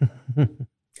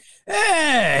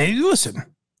 Hey, listen,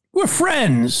 we're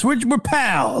friends. We're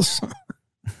pals.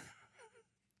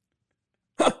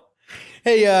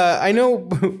 Hey, I know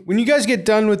when you guys get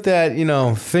done with that,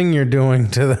 thing you're doing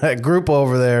to that group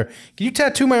over there, can you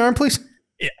tattoo my arm, please?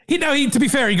 Yeah. To be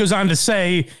fair, he goes on to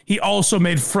say he also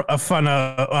made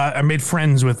made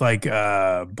friends with like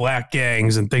black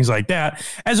gangs and things like that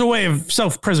as a way of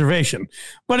self-preservation.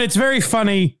 But it's very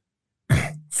funny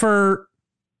for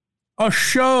a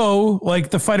show like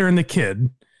The Fighter and the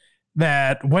Kid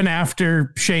that went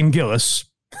after Shane Gillis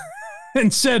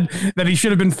and said that he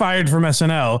should have been fired from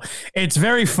SNL. It's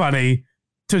very funny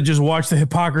to just watch the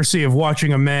hypocrisy of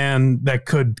watching a man that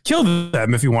could kill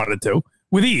them if he wanted to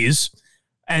with ease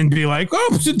and be like,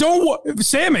 oh,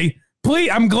 Sammy, please,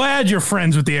 I'm glad you're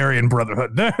friends with the Aryan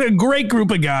Brotherhood. They're a great group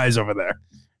of guys over there.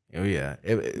 Oh, yeah.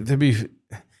 It's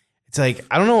like,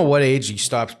 I don't know at what age he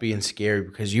stops being scary,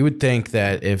 because you would think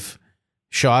that if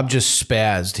Schaub just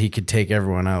spazzed, he could take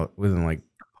everyone out within like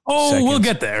seconds. We'll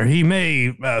get there. He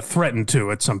may threaten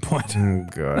to at some point. Oh,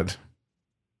 God.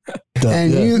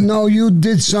 And you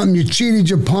did something. You cheated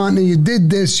your partner. You did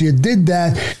this. You did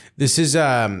that. This is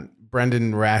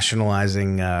Brendan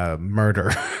rationalizing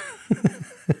murder.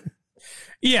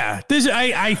 Yeah,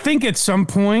 I think at some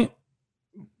point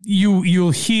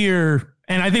you'll hear,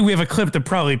 and I think we have a clip that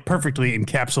probably perfectly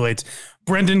encapsulates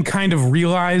Brendan kind of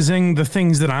realizing the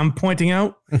things that I'm pointing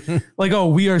out. Like, oh,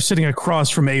 we are sitting across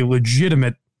from a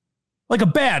legitimate, like a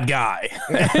bad guy.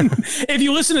 And if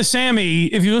you listen to Sammy,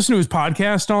 if you listen to his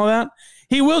podcast and all that,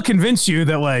 he will convince you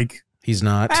that like, he's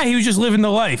not. He was just living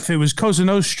the life. It was Cosa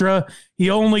Nostra. He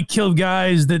only killed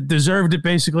guys that deserved it,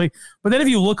 basically. But then if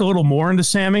you look a little more into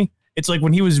Sammy, it's like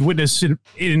when he was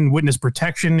in witness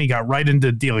protection, he got right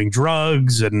into dealing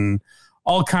drugs and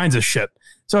all kinds of shit.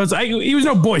 So it's like he was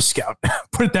no Boy Scout,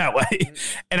 put it that way.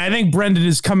 And I think Brendan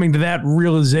is coming to that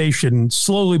realization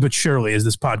slowly but surely as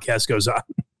this podcast goes on.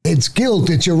 It's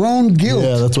guilt. It's your own guilt.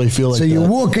 Yeah, that's what you feel like. So you're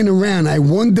walking around. I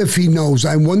wonder if he knows.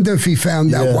 I wonder if he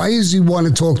found out. Why does he want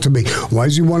to talk to me? Why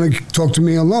does he want to talk to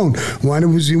me alone? Why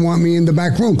does he want me in the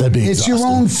back room? It's your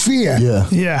own fear. Yeah.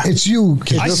 It's you.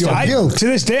 It's your guilt. To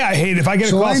this day, I hate it. If I get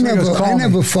a call, I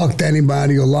never fucked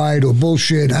anybody or lied or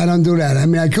bullshit. I don't do that. I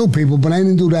mean, I kill people, but I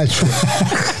didn't do that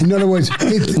shit. In other words,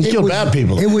 you kill bad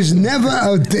people. It was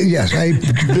never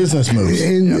business moves.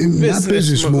 Not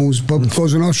business moves, but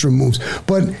Cosa Nostra moves.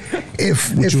 But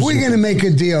if we're going to make a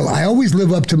deal, I always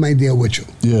live up to my deal with you.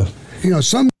 Yeah.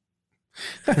 Some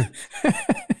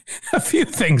a few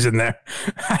things in there.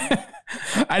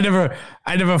 I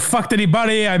never fucked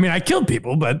anybody. I mean, I killed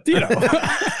people, but yeah,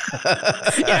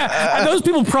 those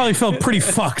people probably felt pretty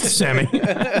fucked, Sammy.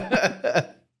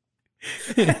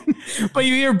 But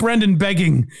you hear Brendan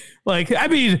begging, like, I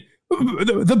mean,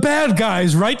 the bad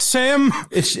guys, right, Sam?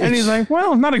 And he's like,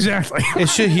 well, not exactly.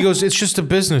 He goes, it's just a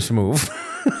business move.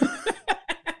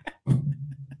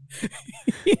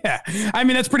 Yeah. I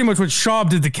mean, that's pretty much what Schaub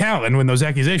did to Callan when those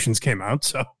accusations came out.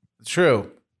 So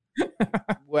true.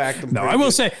 No, I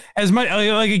will say, as much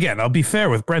like again, I'll be fair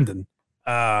with Brendan.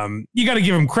 You got to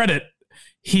give him credit.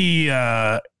 He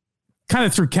kind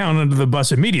of threw Callan under the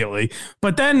bus immediately,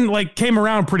 but then like came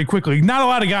around pretty quickly. Not a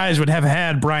lot of guys would have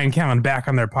had Brian Callan back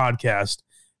on their podcast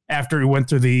after he went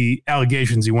through the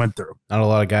allegations he went through. Not a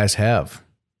lot of guys have.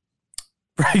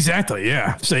 Exactly.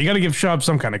 Yeah. So you got to give Schaub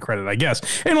some kind of credit, I guess,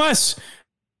 unless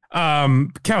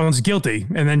Callan's guilty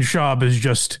and then Schaub is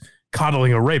just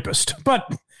coddling a rapist.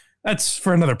 But that's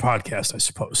for another podcast, I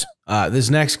suppose. This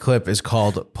next clip is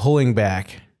called Pulling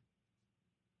Back.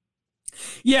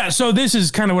 Yeah, so this is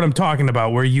kind of what I'm talking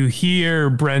about, where you hear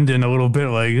Brendan a little bit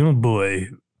like, oh boy,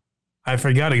 I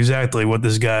forgot exactly what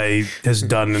this guy has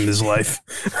done in his life.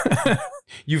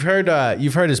 You've heard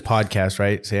his podcast,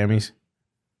 right, Sammy's?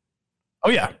 Oh,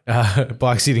 yeah.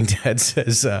 Box Eating Dad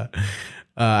says,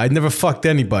 I never fucked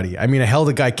anybody. I mean, I held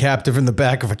a guy captive in the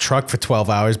back of a truck for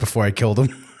 12 hours before I killed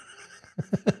him.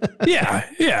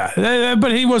 Yeah.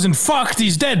 But he wasn't fucked.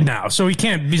 He's dead now, so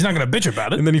he's not going to bitch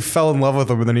about it. And then he fell in love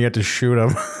with him, and then he had to shoot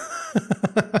him.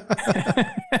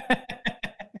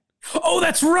 Oh,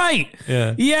 that's right.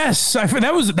 Yeah. Yes.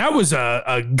 That was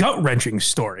a gut-wrenching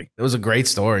story. It was a great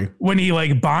story. When he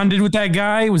like bonded with that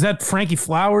guy. Was that Frankie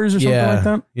Flowers or something like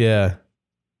that? Yeah.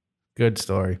 Good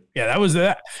story. Yeah, that was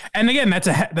that. And again, that's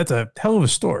a hell of a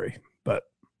story. But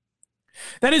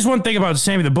that is one thing about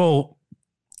Sammy the Bull.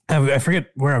 I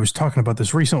forget where I was talking about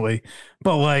this recently,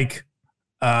 but like,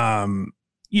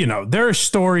 there are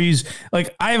stories.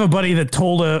 Like, I have a buddy that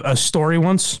told a story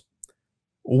once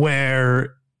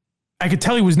where I could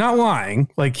tell he was not lying.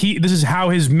 Like, this is how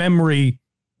his memory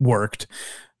worked.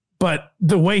 But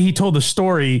the way he told the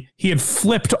story, he had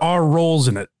flipped our roles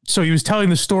in it. So he was telling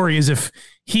the story as if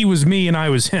he was me and I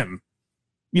was him.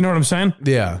 You know what I'm saying?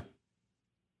 Yeah.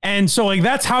 And so like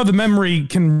that's how the memory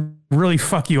can really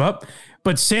fuck you up.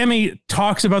 But Sammy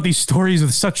talks about these stories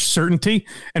with such certainty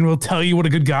and will tell you what a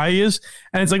good guy he is.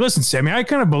 And it's like, listen, Sammy, I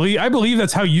believe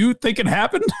that's how you think it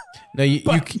happened. No,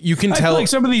 you can I tell feel like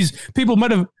some of these people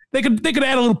might have they could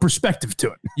add a little perspective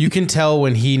to it. You can tell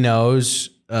when he knows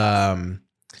when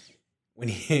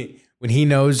he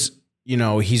knows, you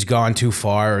know, he's gone too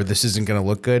far or this isn't going to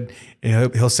look good.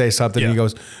 And he'll say something and he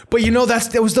goes, but you know,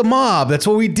 that was the mob. That's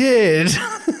what we did.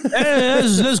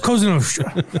 That's causing a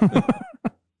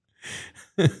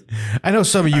I know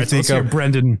some of you think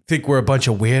Brendan think we're a bunch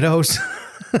of weirdos.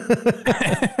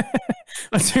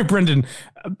 Let's hear Brendan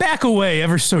back away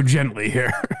ever so gently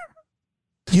here.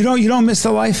 You don't miss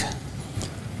the life?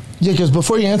 Yeah, because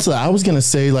before you answer that, I was going to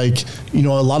say, like, you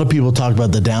know, a lot of people talk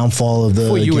about the downfall of the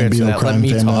Gambino crime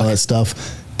family and all that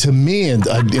stuff. To me, in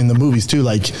the movies too,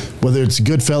 like whether it's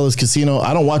Goodfellas, Casino,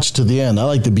 I don't watch to the end. I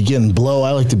like the beginning. Blow,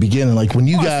 I like the beginning. Like when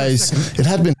you guys, it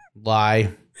had been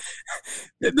lie.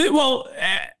 Well,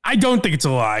 I don't think it's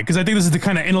a lie because I think this is the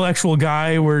kind of intellectual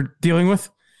guy we're dealing with.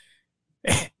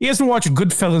 He hasn't watched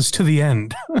Goodfellas to the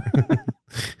end.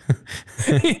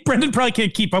 Brendan probably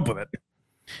can't keep up with it.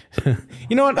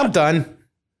 You know what? I'm done.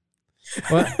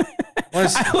 What?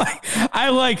 I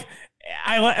like.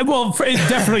 Well,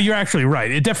 definitely, you're actually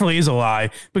right. It definitely is a lie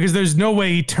because there's no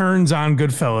way he turns on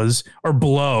Goodfellas or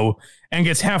Blow and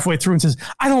gets halfway through and says,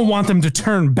 I don't want them to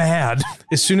turn bad.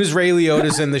 As soon as Ray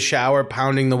Liotta's in the shower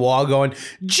pounding the wall going,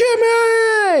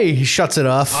 Jimmy! He shuts it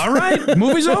off. All right,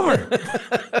 movie's over.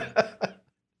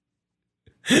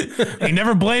 He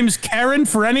never blames Karen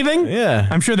for anything. Yeah.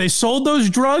 I'm sure they sold those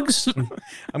drugs.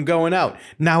 I'm going out.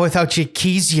 Now without your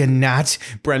keys, you're not.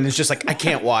 Brendan's just like, I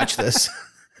can't watch this.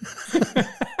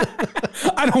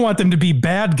 I don't want them to be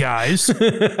bad guys.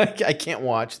 I can't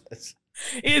watch this.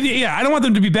 Yeah, I don't want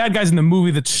them to be bad guys in the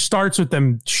movie that starts with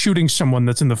them shooting someone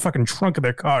that's in the fucking trunk of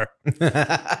their car.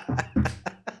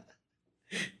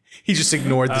 He just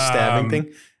ignored the stabbing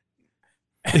thing.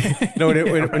 No, when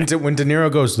De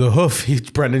Niro goes, the hoof,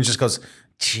 Brendan just goes,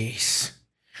 jeez.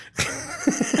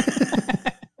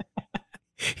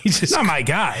 He's just not my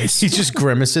guys. He just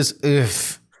grimaces.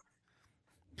 Ugh.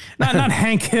 Not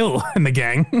Hank Hill and the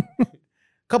gang. A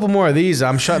couple more of these.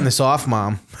 I'm shutting this off,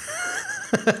 Mom.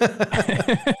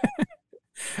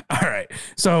 All right.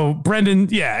 So Brendan,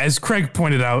 yeah, as Craig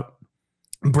pointed out,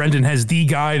 Brendan has the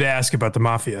guy to ask about the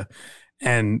mafia.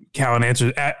 And Callan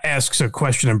asks a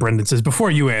question, and Brendan says,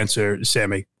 before you answer,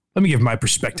 Sammy, let me give my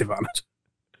perspective on it.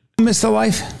 Miss the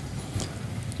life?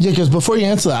 Yeah, because before you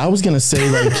answer that, I was going to say,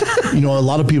 like, you know, a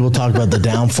lot of people talk about the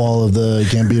downfall of the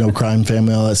Gambino crime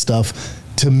family, all that stuff.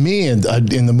 To me, in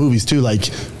the movies too,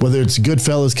 like whether it's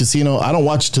Goodfellas, Casino, I don't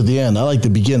watch to the end. I like the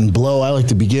beginning. Blow, I like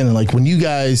the beginning. Like when you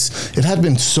guys, it had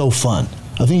been so fun.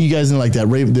 I think you guys in like that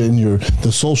rave in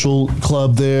the social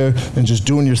club there and just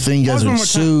doing your thing. You guys are in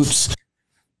suits.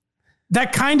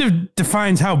 That kind of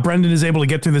defines how Brendan is able to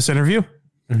get through this interview.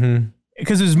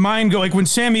 Because his mind like when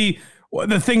Sammy,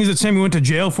 the things that Sammy went to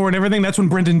jail for and everything, that's when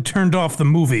Brendan turned off the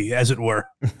movie, as it were.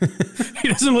 He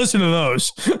doesn't listen to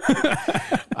those.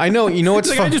 I know. You know what's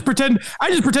like, fun? I just pretend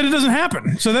it doesn't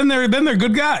happen. So then they're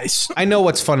good guys. I know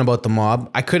what's fun about the mob.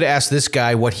 I could ask this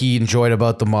guy what he enjoyed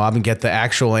about the mob and get the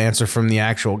actual answer from the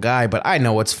actual guy, but I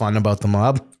know what's fun about the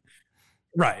mob.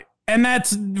 Right. And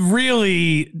that's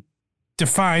really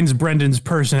defines Brendan's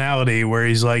personality, where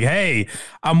he's like, hey,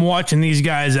 I'm watching these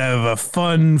guys have a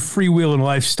fun freewheeling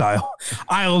lifestyle.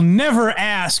 I'll never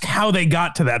ask how they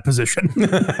got to that position.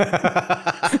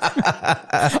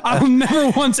 I'll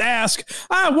never once ask,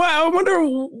 I wonder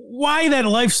why that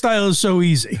lifestyle is so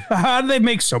easy. How do they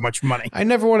make so much money? I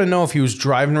never want to know if he was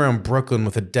driving around Brooklyn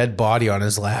with a dead body on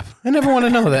his lap. I never want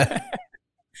to know that.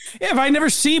 Yeah, if I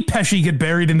never see Pesci get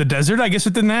buried in the desert, I guess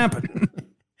it didn't happen.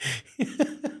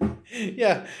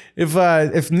 Yeah,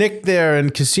 if Nick there in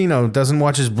Casino doesn't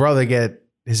watch his brother get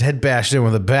his head bashed in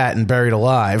with a bat and buried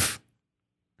alive,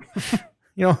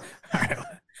 you know. All right.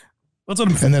 Let's let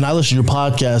him. And then I listened to your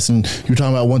podcast, and you were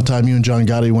talking about one time you and John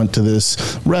Gotti went to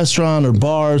this restaurant or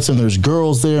bar, and there's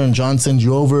girls there, and John sends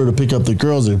you over to pick up the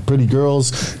girls. They're pretty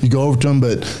girls. You go over to them,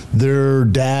 but their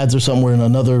dads or something were in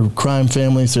another crime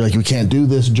family, so they're like, we can't do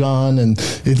this, John. And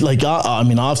it's like, I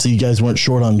mean, obviously you guys weren't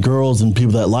short on girls and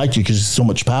people that liked you because you had so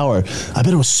much power. I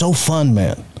bet it was so fun,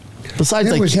 man. Besides,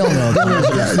 like killing them.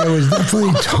 There was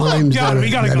definitely times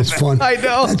that it's fun. I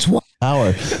know. That's why.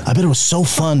 Power. I bet it was so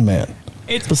fun, man.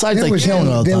 Besides, like killing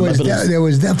all the time. There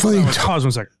was definitely. Pause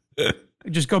 1 second.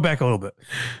 Just go back a little bit.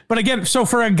 But again, so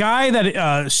for a guy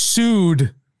that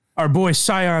sued our boy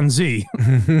Scion Z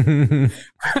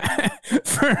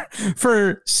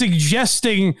for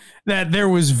suggesting that there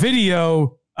was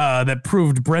video that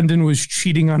proved Brendan was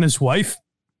cheating on his wife,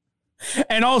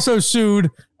 and also sued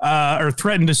or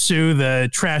threatened to sue the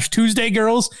Trash Tuesday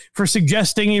girls for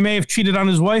suggesting he may have cheated on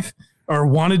his wife or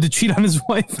wanted to cheat on his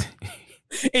wife.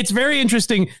 It's very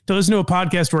interesting to listen to a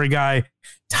podcast where a guy,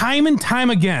 time and time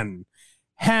again,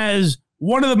 has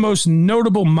one of the most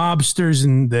notable mobsters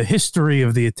in the history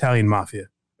of the Italian mafia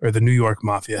or the New York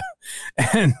mafia,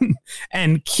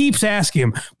 and keeps asking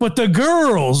him, but the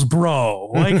girls, bro,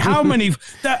 like how many,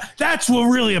 that's what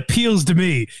really appeals to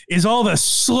me is all the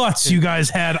sluts you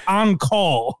guys had on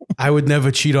call. I would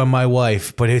never cheat on my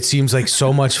wife, but it seems like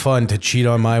so much fun to cheat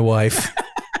on my wife.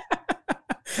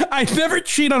 I never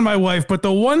cheat on my wife, but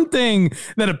the one thing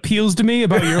that appeals to me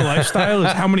about your lifestyle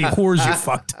is how many whores you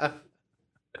fucked.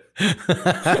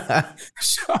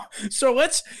 So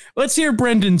let's hear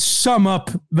Brendan sum up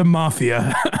the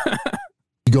mafia.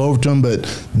 You go over to them, but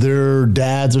their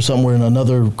dads or somewhere in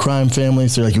another crime family,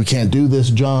 so they're like, we can't do this,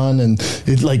 John. And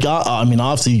it's like, I mean,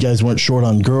 obviously you guys weren't short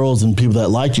on girls and people that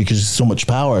liked you because you had so much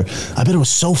power. I bet it was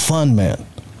so fun, man.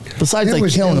 Besides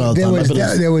killing all the time.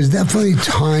 There was definitely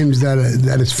times that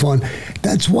it's fun.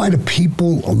 That's why the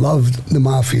people loved the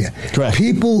mafia. Correct.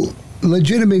 People,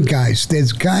 legitimate guys.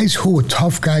 There's guys who are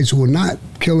tough guys who are not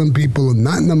killing people,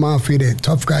 not in the mafia. They're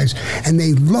tough guys, and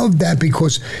they love that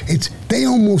because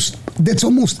that's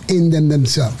almost in them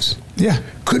themselves. Yeah,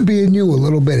 could be in you a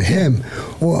little bit, him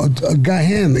or a guy,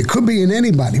 him. It could be in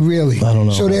anybody, really. I don't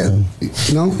know. So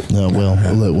no.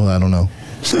 Well, I don't know.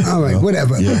 All right,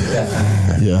 whatever.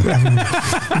 Yeah.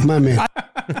 My man.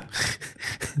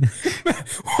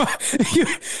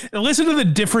 Listen to the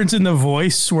difference in the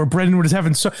voice where Brendan was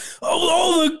having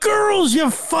all the girls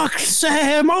you fucked,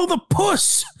 Sam. Oh, the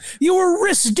puss. You were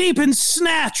wrist deep in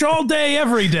snatch all day,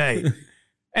 every day.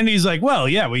 And he's like, well,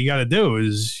 yeah, what you got to do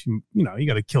is, you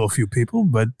got to kill a few people.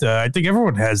 But I think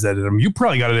everyone has that in them. You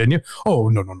probably got it in you. Oh,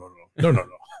 no.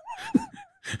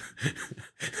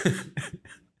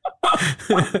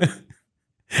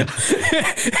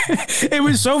 It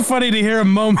was so funny to hear a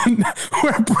moment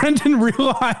where Brendan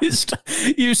realized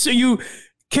if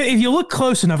you look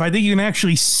close enough, I think you can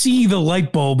actually see the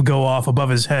light bulb go off above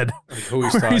his head. Like who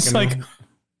he's talking he's like,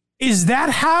 is that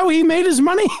how he made his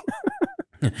money?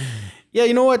 Yeah,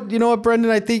 you know what,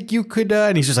 Brendan? I think you could.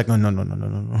 And he's just like, no.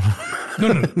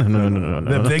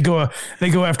 They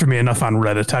go after me enough on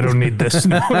Reddit. I don't need this.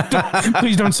 No,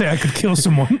 please don't say I could kill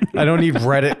someone. I don't need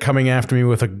Reddit coming after me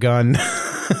with a gun.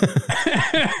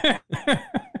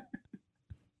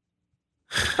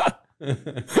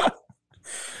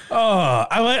 Oh,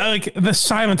 I like the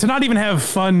silence. To not even have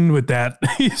fun with that,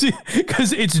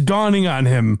 because it's dawning on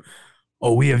him.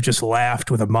 Oh, we have just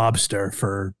laughed with a mobster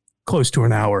for close to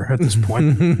an hour at this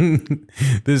point.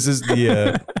 This is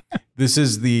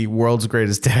the world's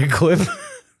greatest dad clip.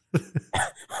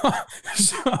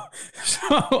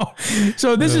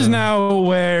 So this is now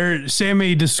where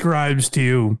Sammy describes to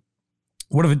you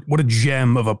what a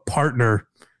gem of a partner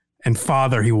and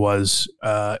father he was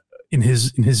in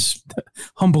his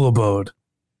humble abode.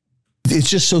 It's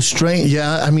just so strange.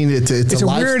 Yeah, I mean, it's a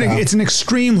weird, it's an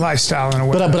extreme lifestyle in a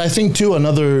way. But I think too,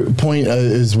 another point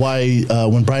is why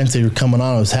when Brian said you're coming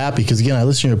on, I was happy because again, I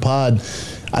listened to your pod.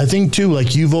 I think too,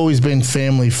 like you've always been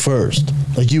family first.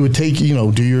 Like you would take,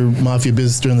 do your mafia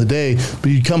business during the day,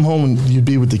 but you'd come home and you'd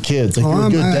be with the kids. Like you're a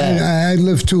good dad. I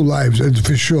lived two lives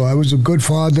for sure. I was a good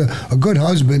father, a good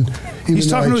husband. He's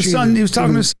talking to his son. He was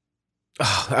talking to his.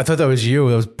 Oh, I thought that was you.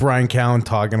 That was Brian Callen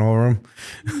talking over him.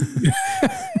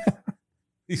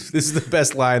 This is the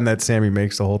best line that Sammy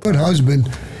makes the whole time. Good husband.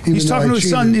 He's talking to his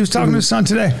son. He was talking to his son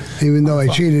today. Even though I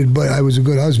cheated, but I was a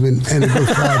good husband and a good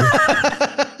father.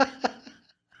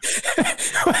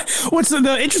 What's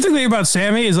the interesting thing about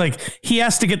Sammy is like he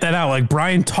has to get that out. Like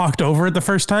Brian talked over it the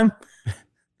first time,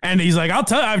 and he's like, "I'll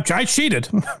tell you, I cheated,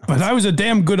 but I was a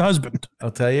damn good husband."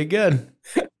 I'll tell you again.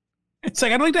 It's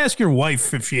like I'd like to ask your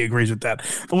wife if she agrees with that.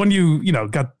 The one you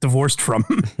got divorced from.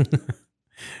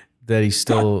 That he's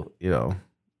still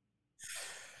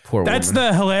poor. That's woman.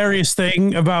 The hilarious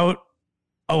thing about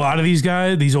a lot of these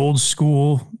guys, these old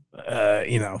school,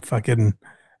 fucking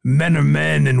men are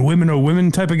men and women are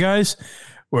women type of guys,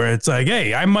 where it's like,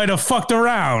 hey, I might have fucked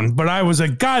around, but I was a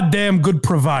goddamn good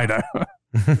provider.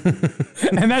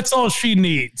 And that's all she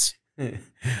needs.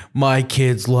 My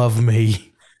kids love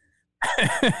me.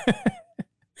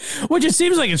 Which it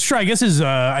seems like it's true. I guess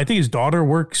I think his daughter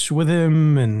works with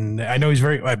him, and I know he's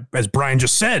very, as Brian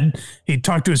just said, he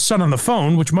talked to his son on the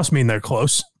phone, which must mean they're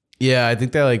close. Yeah, I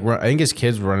think I think his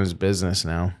kids run his business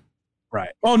now.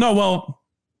 Right. Oh no, well,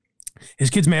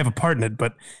 his kids may have a part in it,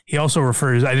 but he also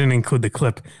refers. I didn't include the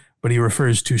clip, but he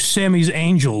refers to Sammy's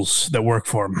angels that work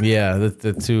for him. Yeah,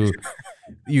 the two.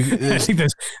 I think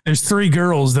there's 3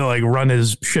 girls that like run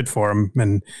his shit for him,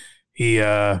 and he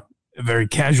very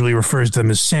casually refers to them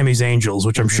as Sammy's Angels,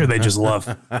 which I'm sure they just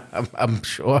love. I'm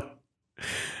sure.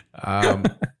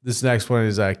 This next one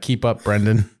is Keep Up,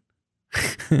 Brendan.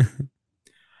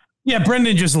 Yeah,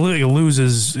 Brendan just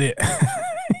loses.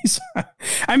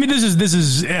 I mean, this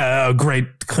is a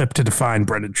great clip to define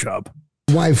Brendan Schaub.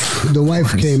 The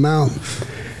wife came out,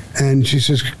 and she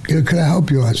says, "Could I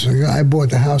help you?" I said, "I bought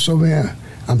the house over here.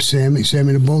 I'm Sammy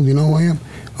the Bull. You know who I am?"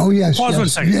 "Oh yes." Pause 1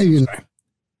 second. Yeah, you know.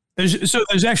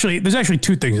 There's actually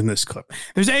 2 things in this clip.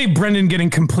 There's Brendan getting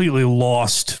completely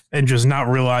lost and just not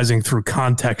realizing through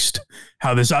context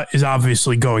how this is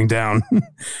obviously going down.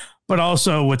 But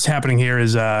also what's happening here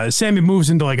is Sammy moves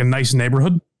into like a nice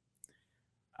neighborhood.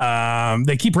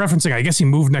 They keep referencing, I guess he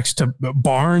moved next to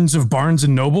Barnes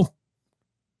and Noble.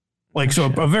 Like,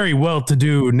 so a very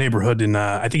well-to-do neighborhood in,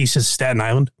 I think he says Staten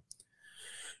Island.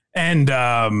 And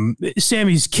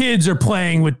Sammy's kids are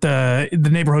playing with the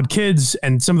neighborhood kids,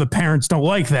 and some of the parents don't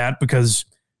like that because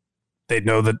they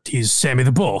know that he's Sammy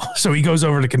the Bull. So he goes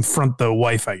over to confront the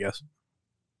wife, I guess.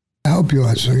 "I help you."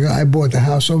 I said, "I bought the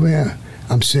house over here.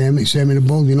 I'm Sammy the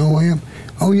Bull. You know who I am?"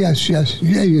 "Oh yes.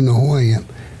 Yeah, you know who I am.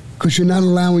 Because you're not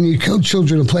allowing your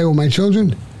children to play with my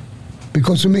children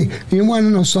because of me. You want to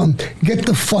know something? Get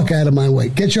the fuck out of my way.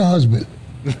 Get your husband.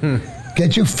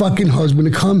 Get your fucking husband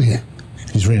to come here."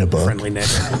 He's reading a book. Friendly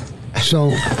neighborhood. So,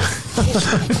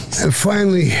 and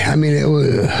finally, I mean, it was.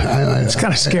 It's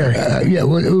kind of scary. Yeah, it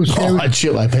was scary. Oh, I'd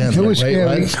shit my pants. It was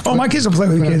scary. Right? Oh, my kids will play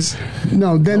with the kids.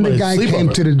 No, then the guy came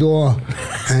to the door,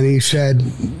 and he said,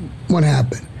 "What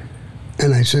happened?"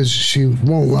 And I says, "She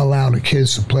won't allow the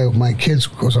kids to play with my kids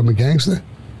because I'm a gangster."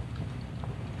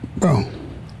 Bro,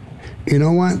 you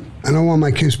know what? I don't want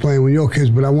my kids playing with your kids,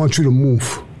 but I want you to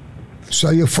move.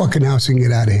 Sell your fucking house and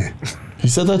get out of here. He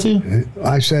said that to you?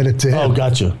 I said it to him. Oh,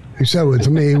 gotcha. He said it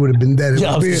to me. He would have been dead.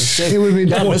 Yeah, It would have been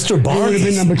Mr. Barnes. He would have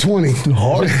been number 20.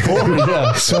 Hardcore,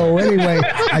 yeah. So anyway,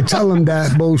 I tell him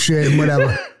that bullshit and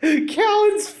whatever.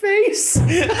 Callan's face.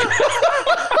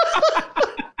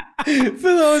 For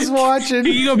those watching.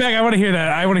 You go back. I want to hear that.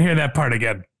 I want to hear that part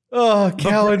again. Oh,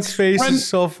 Callan's face is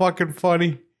so fucking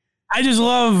funny. I just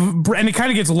love, and it kind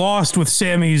of gets lost with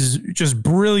Sammy's just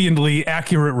brilliantly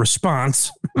accurate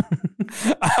response.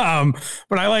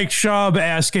 But I like Schaub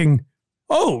asking,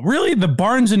 "Oh, really? The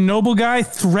Barnes and Noble guy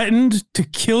threatened to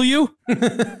kill you?"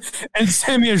 And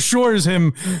Sammy assures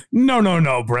him,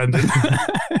 No, Brendan.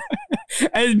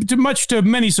 And much to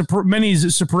many's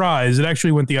surprise, it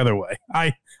actually went the other way.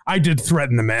 I did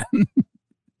threaten the man.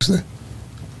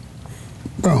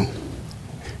 Bro,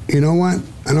 you know what?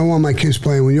 I don't want my kids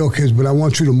playing with your kids, but I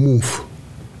want you to move.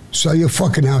 Sell your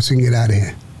fucking house and get out of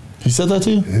here. He said that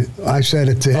to you? I said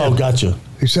it to him. Oh, gotcha.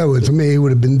 He said it to me. He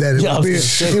would have been dead. Yeah,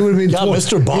 He would have been.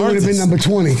 Mr. Barnes. He would have been number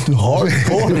 20.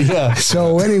 Hardcore, yeah.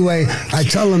 So anyway, I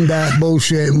tell him that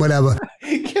bullshit and whatever.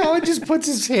 Callan just puts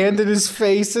his hand in his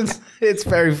face, and it's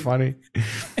very funny.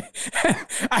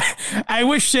 I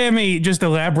wish Sammy just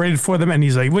elaborated for them, and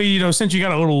he's like, "Well, you know, since you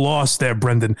got a little lost there,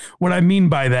 Brendan, what I mean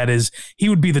by that is he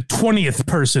would be the 20th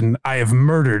person I have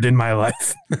murdered in my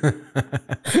life."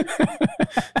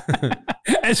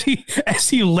 as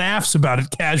he laughs about it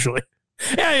casually.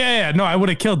 Yeah. No, I would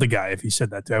have killed the guy if he said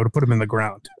that. I would have put him in the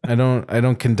ground. I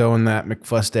don't condone that,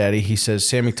 McFuss Daddy. He says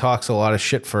Sammy talks a lot of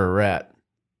shit for a rat.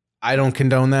 I don't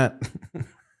condone that.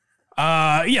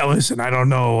 Yeah, listen, I don't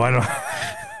know.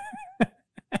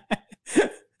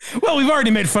 Well, we've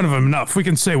already made fun of him enough. We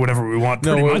can say whatever we want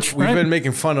pretty much. We've right? been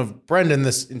making fun of Brendan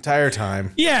this entire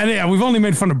time. Yeah, we've only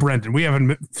made fun of Brendan. We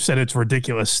haven't said it's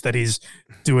ridiculous that he's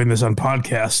doing this on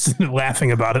podcasts and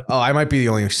laughing about it. Oh, I might be the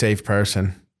only safe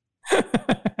person.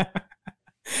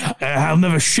 I'll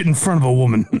never shit in front of a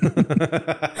woman.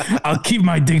 I'll keep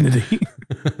my dignity.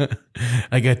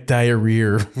 I got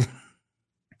diarrhea.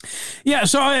 Yeah,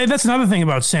 so that's another thing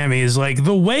about Sammy is like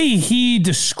the way he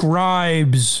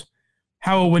describes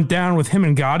how it went down with him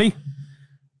and Gotti.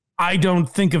 I don't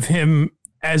think of him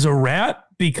as a rat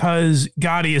because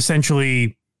Gotti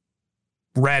essentially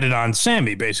ratted on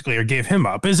Sammy basically or gave him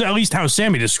up, is at least how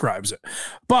Sammy describes it.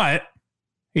 But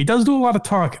he does do a lot of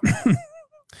talking.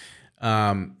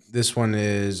 This one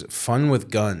is Fun with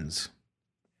Guns.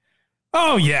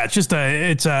 Oh yeah,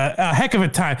 it's a heck of a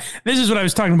time. This is what I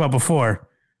was talking about before,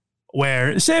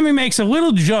 where Sammy makes a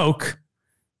little joke,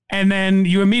 and then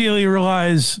you immediately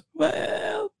realize,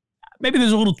 well, maybe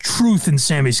there's a little truth in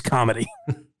Sammy's comedy.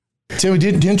 Sammy,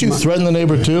 didn't you threaten the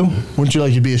neighbor too? Wouldn't you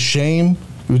like you'd be ashamed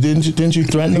Didn't you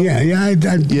threaten him? Yeah. Yeah, he's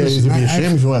gonna be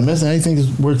ashamed if you went missing. Anything has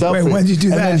worked out. Wait, for you. when did you do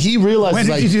that? And then he realized, When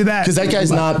did you do that? Because that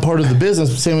guy's not part of the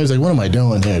business. Sammy was like, "What am I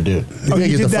doing here, dude?" Oh,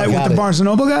 you did that with the Barnes and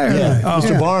Noble guy? Or Yeah, Oh,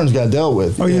 Mr. Barnes got dealt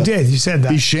with. Oh, you did. You said that.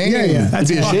 Be shame. Yeah. It'd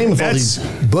be a shame if all these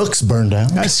books burned down.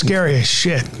 That's scary as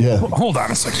shit. Yeah. Hold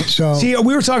on a second. So See,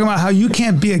 we were talking about how you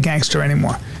can't be a gangster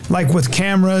anymore, like with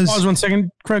cameras. Pause 1 second,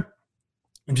 Craig,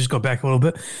 and just go back a little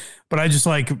bit. But I just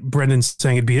like Brendan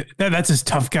saying that's his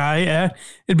tough guy.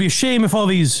 It'd be a shame if all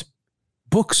these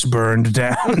books burned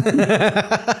down.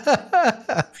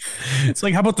 It's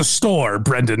like, how about the store,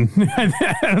 Brendan?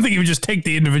 I don't think you would just take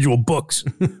the individual books.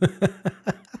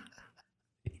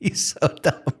 He's so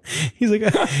dumb. He's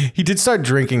like, he did start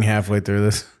drinking halfway through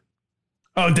this.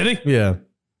 Oh, did he? Yeah.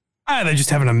 They're just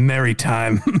having a merry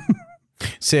time.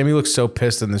 Sammy looks so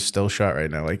pissed in this still shot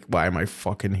right now. Like, why am I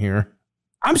fucking here?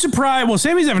 I'm surprised. Well,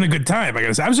 Sammy's having a good time, I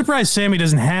guess. I'm surprised Sammy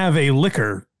doesn't have a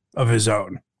liquor of his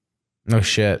own. No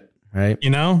shit, right? You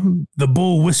know, the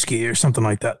Bull whiskey or something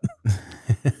like that.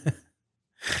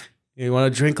 You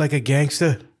want to drink like a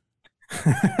gangster?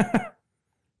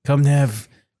 Come to have.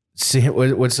 See,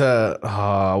 what's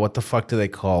what the fuck do they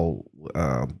call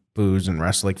booze and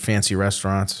like fancy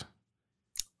restaurants?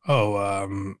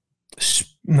 Oh,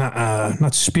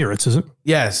 not spirits, is it?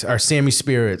 Yes, our Sammy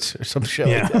Spirits or some shit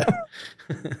like that.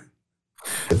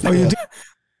 Oh, you did.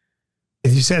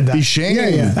 You said that. Be shame.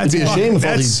 Yeah. It'd be a shame if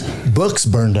all these books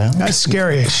burned down. That's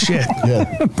scary as shit.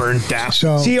 Yeah. Burned down.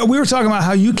 So See, we were talking about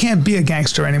how you can't be a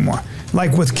gangster anymore,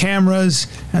 like with cameras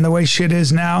and the way shit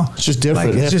is now. It's just different.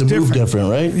 Like, They it's have to just move different.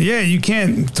 different, right? Yeah, you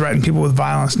can't threaten people with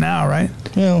violence now, right?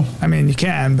 Yeah. I mean, you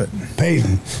can, but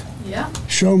Peyton, Yeah.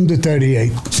 show him the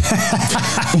 38.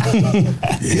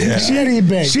 She- Get your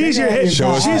bag. she's Get your out hit. your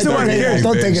car. She's the one who carries.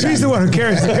 Don't take it She's out. the one who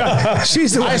carries the gun.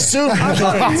 She's the one. I assume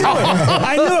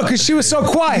I knew it because she was so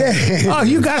quiet. Oh,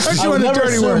 you got her I doing would the never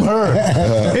dirty assume work.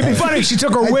 her. It'd be funny if she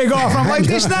took her wig off. I'm like,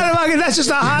 it's not about it. That's just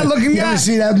a hot looking You guy. ever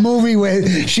see that movie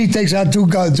where she takes out two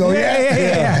guns? Oh,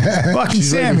 Yeah. Fucking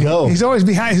She's ready to Sammy. go. He's always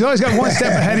behind. He's always got one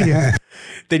step ahead of you.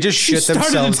 They just She shit started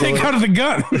to themselves. take out of the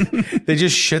gun. They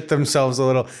just shit themselves a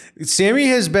little. Sammy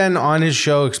has been on his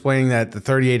show explaining that the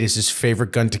 38 is his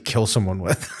favorite gun to kill someone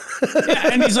with.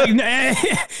 And he's like,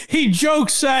 he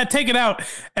jokes, take it out.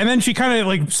 And then she kind of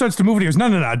like starts to move and he goes,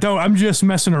 no, don't. I'm just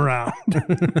messing around.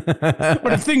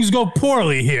 But if things go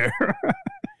poorly here.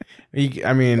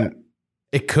 I mean,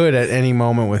 it could at any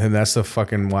moment with him. That's the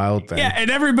fucking wild thing. Yeah, and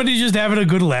everybody's just having a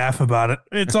good laugh about it.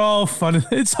 It's all fun.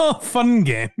 It's all fun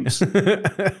games.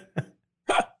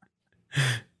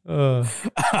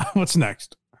 What's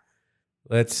next?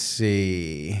 Let's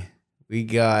see. We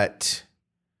got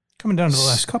Coming down to the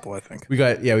last couple, I think. we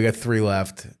got three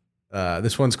left.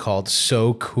 This one's called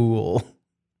So Cool.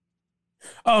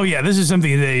 Oh, yeah, this is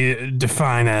something they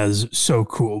define as so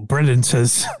cool. Brendan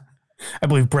says, I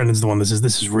believe Brendan's the one that says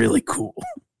this is really cool.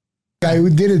 I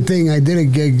did a thing. I did a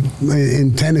gig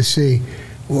in Tennessee.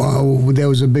 Well, there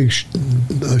was a big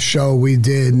show we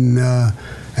did and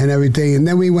everything. And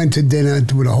then we went to dinner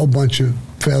with a whole bunch of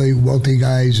fairly wealthy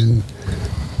guys, and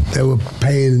they were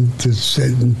paying to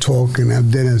sit and talk and have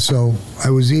dinner. So I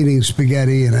was eating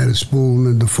spaghetti and I had a spoon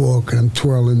and the fork, and I'm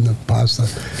twirling the pasta.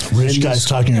 Rich And guys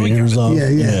talking your ears off.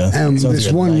 Yeah. And Sounds this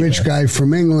like a one rich nightmare. guy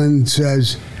from England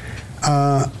says,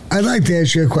 I'd like to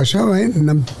ask you a question. All right. And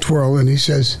I'm twirling. He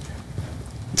says,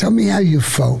 tell me how you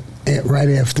felt right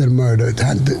after the murder.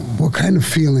 What kind of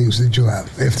feelings did you have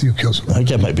after you killed someone? I think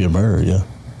that might be a murder, yeah.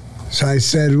 So I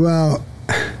said, well,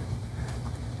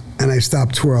 and I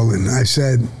stopped twirling. I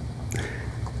said,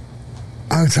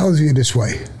 I'll tell you this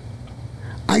way.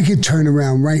 I could turn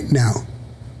around right now,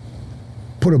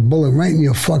 put a bullet right in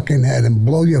your fucking head and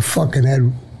blow your fucking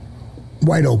head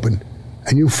wide open,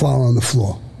 and you fall on the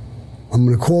floor. I'm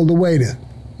going to call the waiter.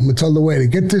 I'm going to tell the waiter,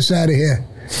 get this out of here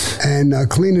and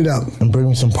clean it up. And bring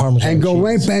me some Parmesan And go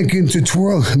cheese. right back into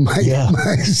twirling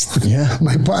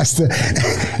my pasta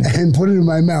and put it in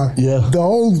my mouth. Yeah. The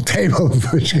whole table,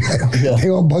 they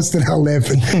all busted out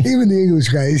laughing. Even the English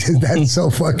guy, he said, that's so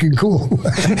fucking cool.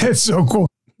 It's so cool.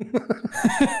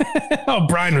 Oh,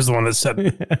 Brian was the one that said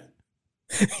it.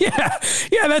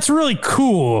 Yeah, that's really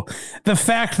cool. The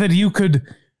fact that you could,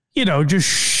 just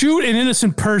shoot an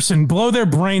innocent person, blow their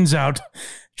brains out,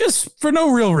 just for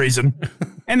no real reason,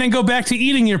 and then go back to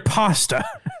eating your pasta.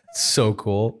 So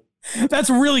cool. That's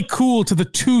really cool to the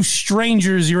two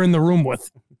strangers you're in the room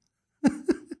with.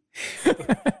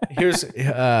 Here's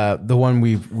the one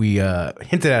we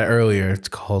hinted at earlier. It's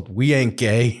called We Ain't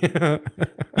Gay.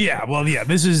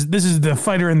 This is the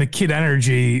fighter and the kid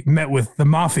energy met with the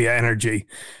mafia energy.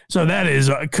 So that is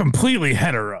completely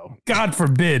hetero. God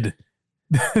forbid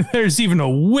there's even a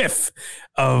whiff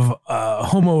of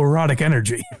homoerotic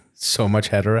energy. So much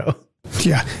hetero.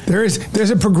 Yeah, there's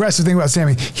a progressive thing about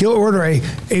Sammy. He'll order a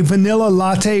vanilla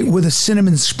latte with a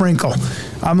cinnamon sprinkle.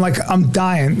 I'm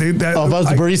dying. If I was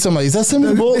the barista, I'm like, is that Sammy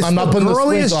the Bull? I'm not putting the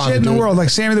earliest sprinkle on shit in the world. Like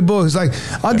Sammy the Bull. He's like,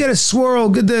 I'll get a swirl,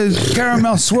 get the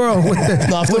caramel swirl with the.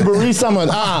 No, for the barista, I'm like,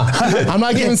 I'm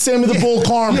not giving Sammy the Bull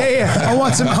caramel. Yeah. I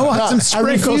want some sprinkles. I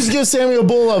refuse to give Sammy the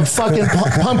Bull a fucking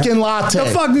pumpkin latte. The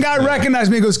fucking guy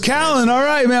recognized me. He goes, Callan, all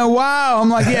right, man. Wow.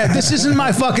 I'm like, yeah, this isn't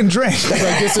my fucking drink.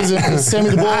 Like, this isn't Sammy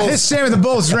the Bull. This is Sammy the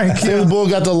Bull's drink. Sammy the Bull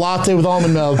got the latte with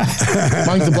almond milk.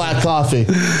 Mine's the black coffee.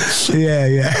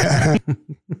 Yeah.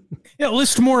 Yeah,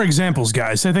 list more examples,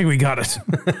 guys. I think we got it.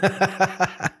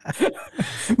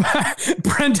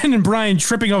 Brendan and Brian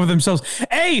tripping over themselves.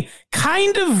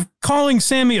 Kind of calling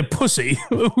Sammy a pussy,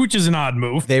 which is an odd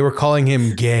move. They were calling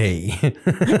him gay.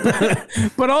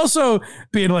 But also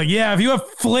being like, yeah, if you have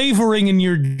flavoring in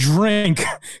your drink,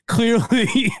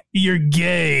 clearly you're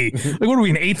gay. Like, what are we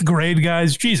in 8th grade,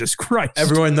 guys? Jesus Christ.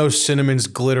 Everyone knows cinnamon's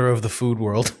glitter of the food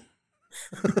world.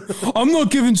 I'm not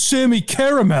giving Sammy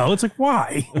caramel. It's like,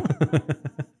 why?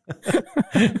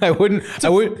 I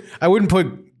wouldn't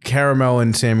put caramel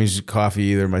in Sammy's coffee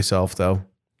either myself, though.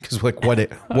 Because what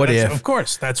if? Of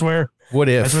course, that's where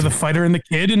the fighter and the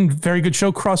kid and Very Good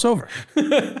Show cross over.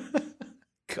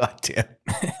 God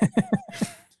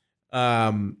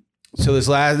damn. So this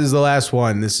is the last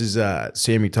one. This is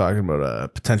Sammy talking about a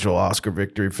potential Oscar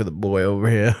victory for the boy over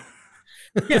here.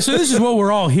 Yeah, so this is what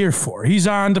we're all here for. He's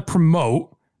on to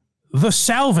promote The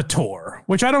Salvatore,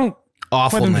 which I don't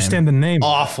quite understand the name.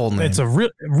 Awful name. It's a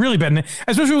really bad name,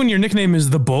 especially when your nickname is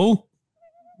The Bull.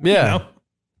 Yeah. You know?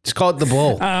 Just call it The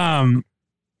Bull.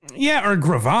 Yeah, or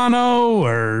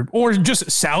Gravano, or just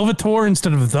Salvatore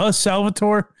instead of The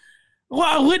Salvatore.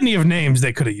 Well, a litany of names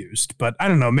they could have used, but I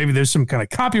don't know. Maybe there's some kind of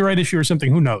copyright issue or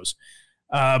something. Who knows?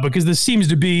 Because this seems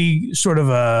to be sort of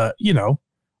a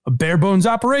bare bones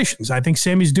operations. I think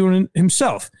Sammy's doing it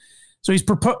himself. So he's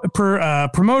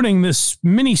promoting this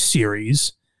mini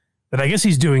series that I guess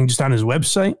he's doing just on his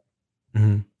website.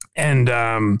 Mm-hmm. And,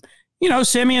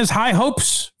 Sammy has high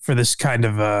hopes for this kind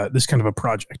of a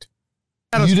project.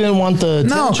 You didn't want the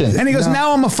attention. No. And he goes,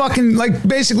 now I'm a fucking,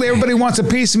 basically everybody wants a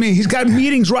piece of me. He's got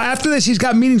meetings right after this. He's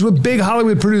got meetings with big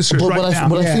Hollywood producers now.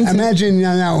 Imagine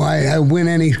now I win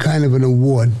any kind of an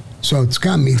award. So it's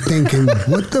got me thinking,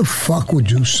 what the fuck would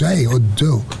you say or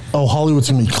do? Oh, Hollywood's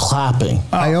going to be clapping.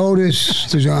 I owe this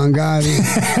to John Gotti.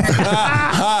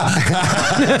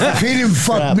 If he didn't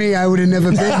fuck me, I would have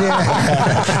never been there.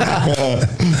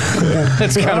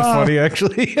 That's kind of funny,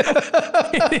 actually.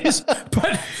 It is,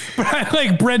 but I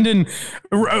like Brendan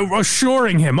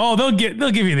assuring him, they'll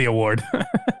give you the award.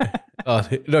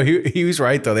 No, he was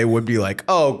right, though. They would be like,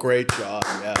 oh, great job.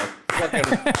 Yeah.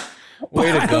 Fucking...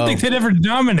 I don't think they'd ever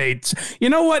nominate. You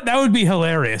know what? That would be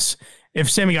hilarious if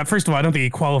Sammy got. First of all, I don't think he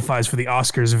qualifies for the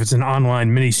Oscars if it's an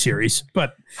online miniseries.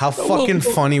 But how fucking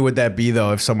funny would that be,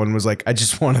 though, if someone was like, "I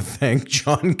just want to thank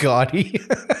John Gotti."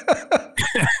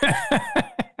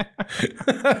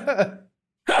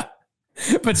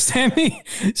 But Sammy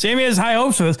has high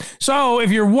hopes for this. So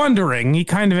if you're wondering, he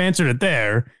kind of answered it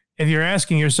there. If you're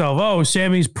asking yourself, "Oh,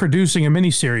 Sammy's producing a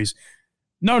miniseries,"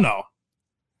 no.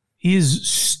 He is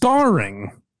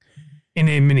starring in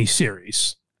a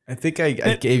miniseries. I think I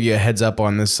gave you a heads up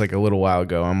on this like a little while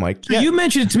ago. I'm like, yeah. You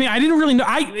mentioned it to me. I didn't really know.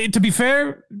 To be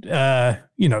fair, to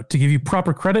give you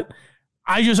proper credit,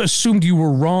 I just assumed you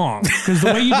were wrong because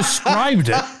the way you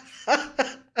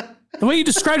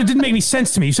described it didn't make any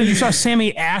sense to me. You said you saw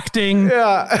Sammy acting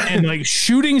and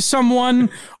shooting someone,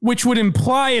 which would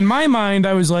imply in my mind,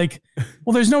 I was like,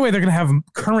 well, there's no way they're going to have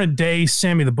current day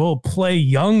Sammy the Bull play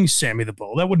young Sammy the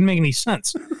Bull. That wouldn't make any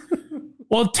sense.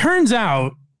 Well, it turns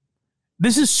out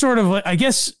this is sort of I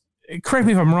guess, correct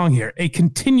me if I'm wrong here, a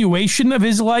continuation of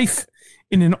his life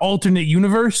in an alternate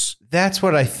universe. That's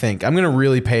what I think. I'm going to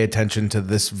really pay attention to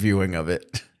this viewing of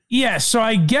it. Yeah, so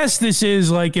I guess this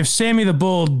is if Sammy the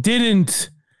Bull didn't,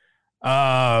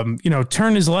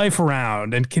 turn his life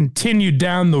around and continue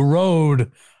down the road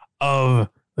of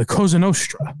the Cosa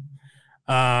Nostra,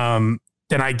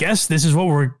 then I guess this is what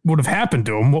would have happened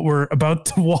to him, what we're about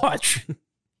to watch.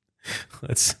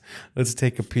 Let's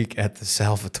take a peek at the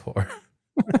Salvatore.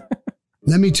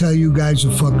 Let me tell you guys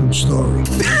a fucking story.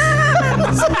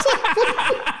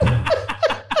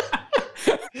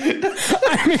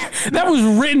 I mean, that was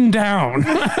written down.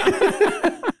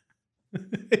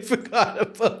 I forgot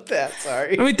about that.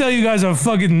 Sorry. Let me tell you guys a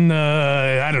fucking,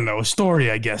 a story,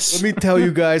 I guess. Let me tell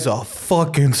you guys a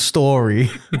fucking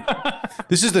story.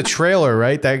 This is the trailer,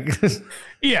 right?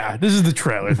 Yeah, this is the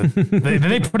trailer that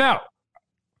they put out.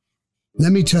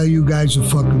 Let me tell you guys a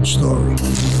fucking story.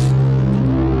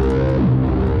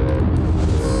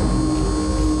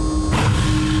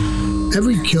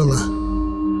 Every killer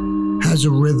has a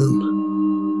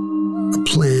rhythm, a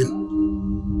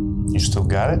plan. You still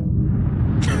got it?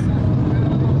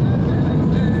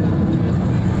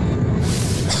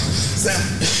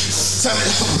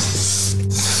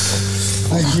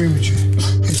 I agree with you.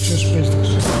 It's just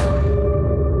business.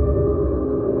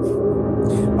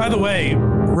 By the way,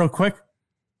 real quick,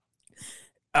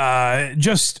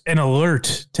 just an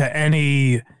alert to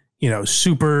any,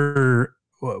 super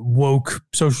woke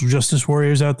social justice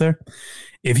warriors out there.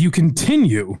 If you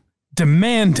continue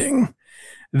demanding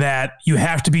that you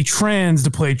have to be trans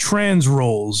to play trans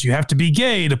roles, you have to be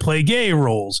gay to play gay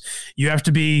roles, you have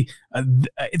to be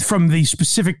from the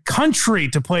specific country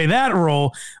to play that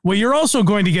role, what you're also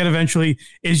going to get eventually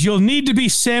is you'll need to be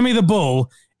Sammy the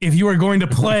Bull if you are going to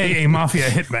play a mafia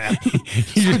hitman.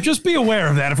 So just be aware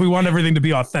of that if we want everything to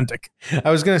be authentic. I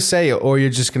was going to say, or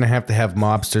you're just going to have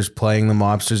mobsters playing the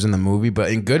mobsters in the movie, but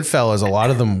in Goodfellas, a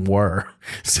lot of them were.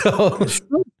 So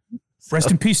rest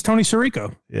in peace, Tony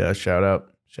Sirico. Yeah, shout out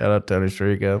Tony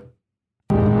Sirico.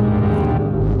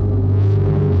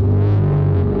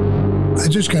 I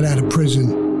just got out of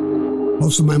prison.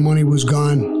 Most of my money was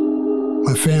gone.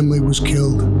 My family was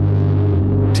killed.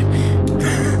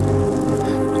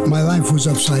 My life was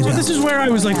upside down. This is where I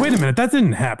was like, wait a minute, that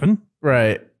didn't happen.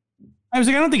 Right. I was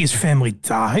like, I don't think his family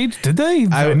died. Did they?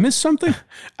 Did I miss something?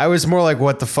 I was more like,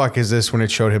 what the fuck is this when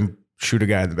it showed him shoot a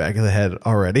guy in the back of the head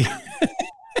already?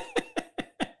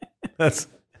 That's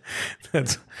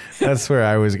where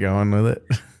I was going with it.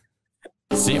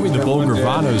 Sammy the Bull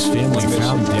Gravano's family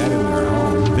found dead in their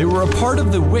home. They were a part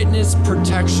of the Witness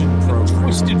Protection Program.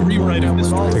 Twisted rewrite of this.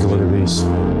 Take a look at these.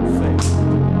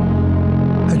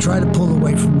 I try to pull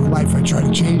away from my life. I try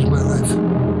to change my life.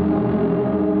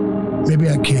 Maybe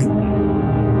I can't.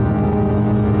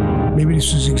 Maybe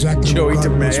this is exactly Joey what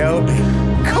God wants me to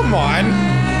DeMeo. be. Come on.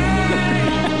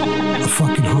 A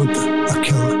fucking hunter, a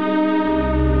killer.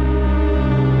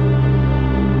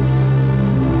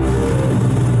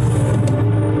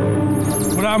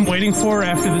 What I'm waiting for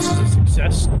after this is a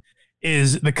success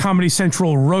is the Comedy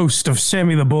Central roast of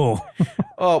Sammy the Bull.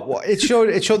 Oh, well, it showed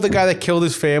the guy that killed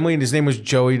his family, and his name was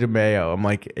Joey DeMeo. I'm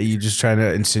like, are you just trying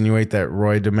to insinuate that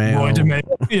Roy DeMeo? Roy DeMeo,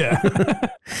 yeah.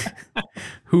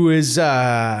 Who is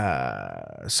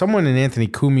someone in Anthony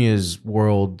Cumia's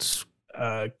world?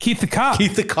 Keith the Cop.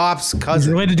 Keith the Cop's He's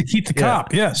cousin. related to Keith the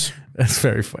Cop, yes. That's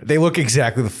very funny. They look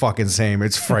exactly the fucking same.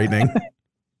 It's frightening.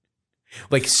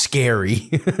 Like scary.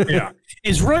 Yeah.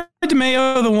 Is Roy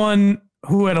DeMeo the one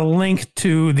who had a link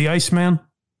to the Iceman?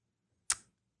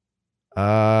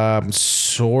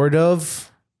 Sort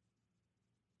of.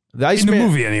 The Iceman, in the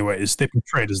movie, anyways, they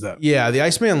portrayed as that. Yeah, the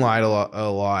Iceman lied a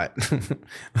lot.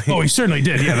 Oh, he certainly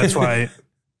did. Yeah, that's why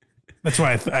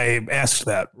I asked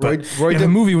that. But the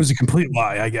movie was a complete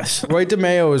lie, I guess. Roy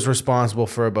DeMeo is responsible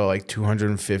for about like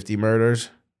 250 murders.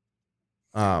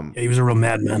 Yeah, he was a real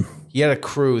madman. He had a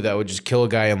crew that would just kill a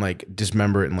guy and like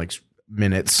dismember it in like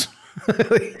minutes.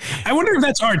 I wonder if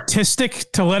that's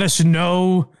artistic to let us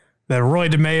know that Roy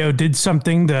DeMeo did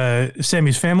something to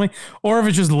Sammy's family, or if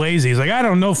it's just lazy. He's like, I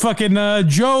don't know, fucking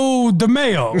Joe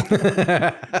DeMeo.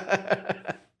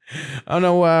 I don't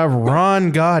know,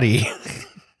 Ron Gotti.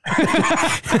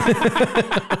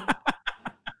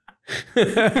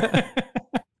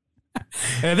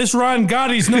 This Ron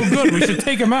Gotti's no good. We should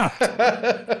take him out.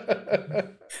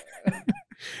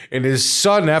 And his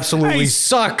son absolutely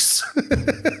sucks.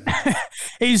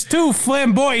 He's too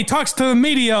flamboyant. He talks to the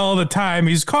media all the time.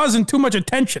 He's causing too much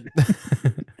attention.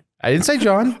 I didn't say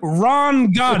John.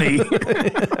 Ron Gotti.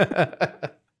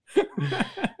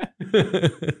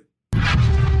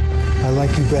 I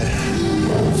like you better.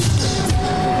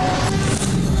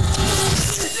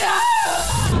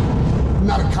 I'm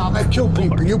not a cop. I kill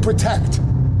people. You protect.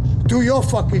 Do your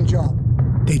fucking job.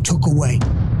 They took away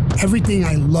everything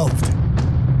I loved.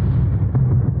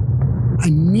 I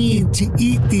need to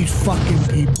eat these fucking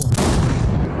people.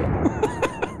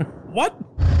 What?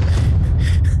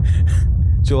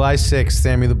 July 6th,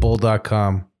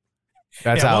 SammyTheBull.com.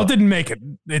 That's out. Well, it didn't make it.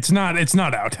 It's not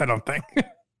out, I don't think.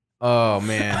 Oh,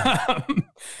 man.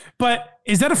 But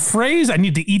is that a phrase? I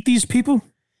need to eat these people?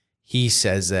 He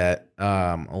says that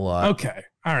a lot. Okay.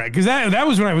 All right. Because that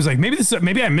was when I was like, maybe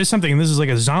I missed something and this is like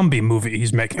a zombie movie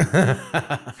he's making.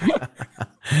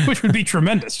 Which would be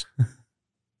tremendous.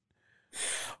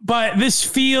 But this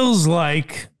feels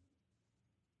like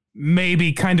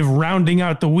maybe kind of rounding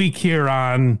out the week here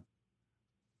on.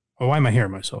 Oh, why am I hearing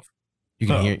myself? You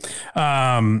can hear.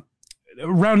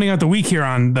 Rounding out the week here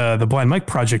on the Blind Mike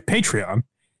Project Patreon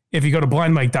if you go to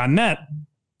blindmike.net,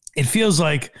 it feels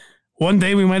like one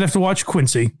day we might have to watch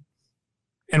Quincy.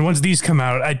 And once these come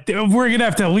out, we're going to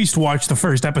have to at least watch the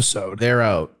first episode. They're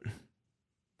out.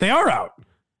 They are out.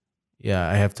 Yeah,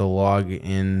 I have to log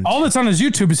in. All that's on his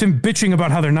YouTube is him bitching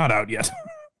about how they're not out yet.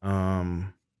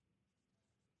 Log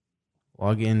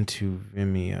into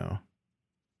Vimeo.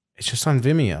 It's just on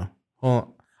Vimeo.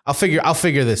 Well, I'll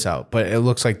figure this out, but it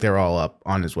looks like they're all up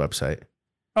on his website.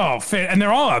 Oh, and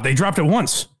they're all out. They dropped it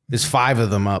once. There's 5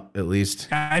 of them up at least.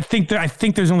 I think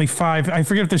there's only 5. I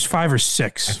forget if there's 5 or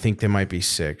 6. I think there might be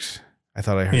 6. I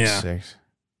thought I heard 6.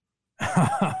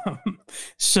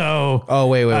 So. Oh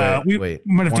wait. We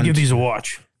might have to give these a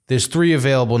watch. There's 3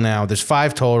 available now. There's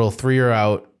 5 total. 3 are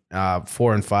out.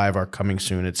 4 and 5 are coming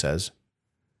soon. It says.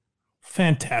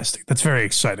 Fantastic. That's very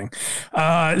exciting.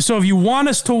 So if you want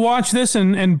us to watch this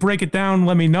and break it down,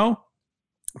 let me know.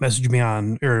 Message me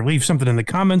on or leave something in the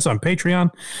comments on Patreon.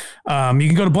 You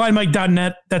can go to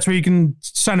blindmike.net. That's where you can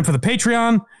sign up for the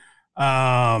Patreon.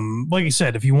 Like I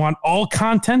said, if you want all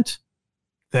content,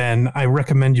 then I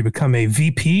recommend you become a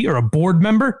VP or a board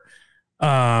member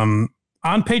on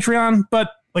Patreon.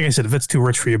 But like I said, if it's too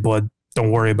rich for your blood,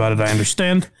 don't worry about it. I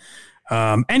understand.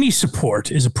 Any support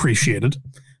is appreciated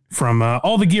from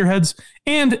all the gearheads.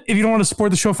 And if you don't want to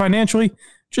support the show financially,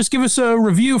 just give us a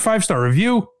review, 5-star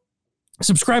review.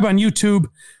 Subscribe on YouTube,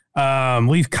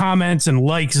 leave comments and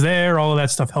likes there. All of that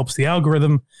stuff helps the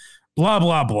algorithm, blah,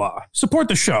 blah, blah. Support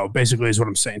the show, basically, is what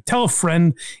I'm saying. Tell a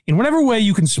friend in whatever way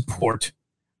you can support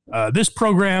this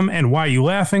program and Why You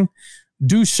Laughing.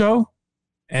 Do so.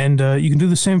 And you can do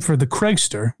the same for the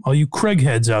Craigster, all you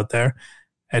Craigheads out there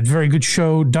at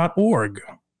verygoodshow.org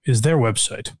is their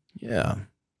website. Yeah.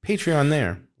 Patreon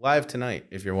there. Live tonight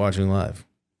if you're watching live.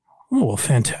 Oh, well,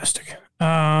 fantastic.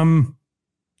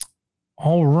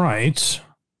 All right.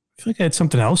 I feel like I had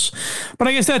something else, but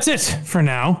I guess that's it for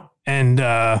now. And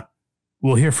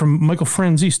we'll hear from Michael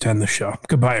Franzese to end the show.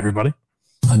 Goodbye, everybody.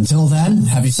 Until then,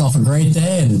 have yourself a great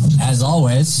day. And as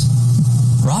always,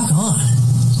 rock on.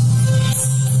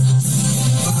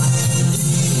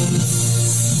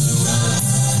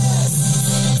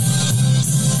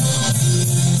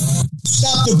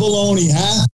 Stop the baloney, huh?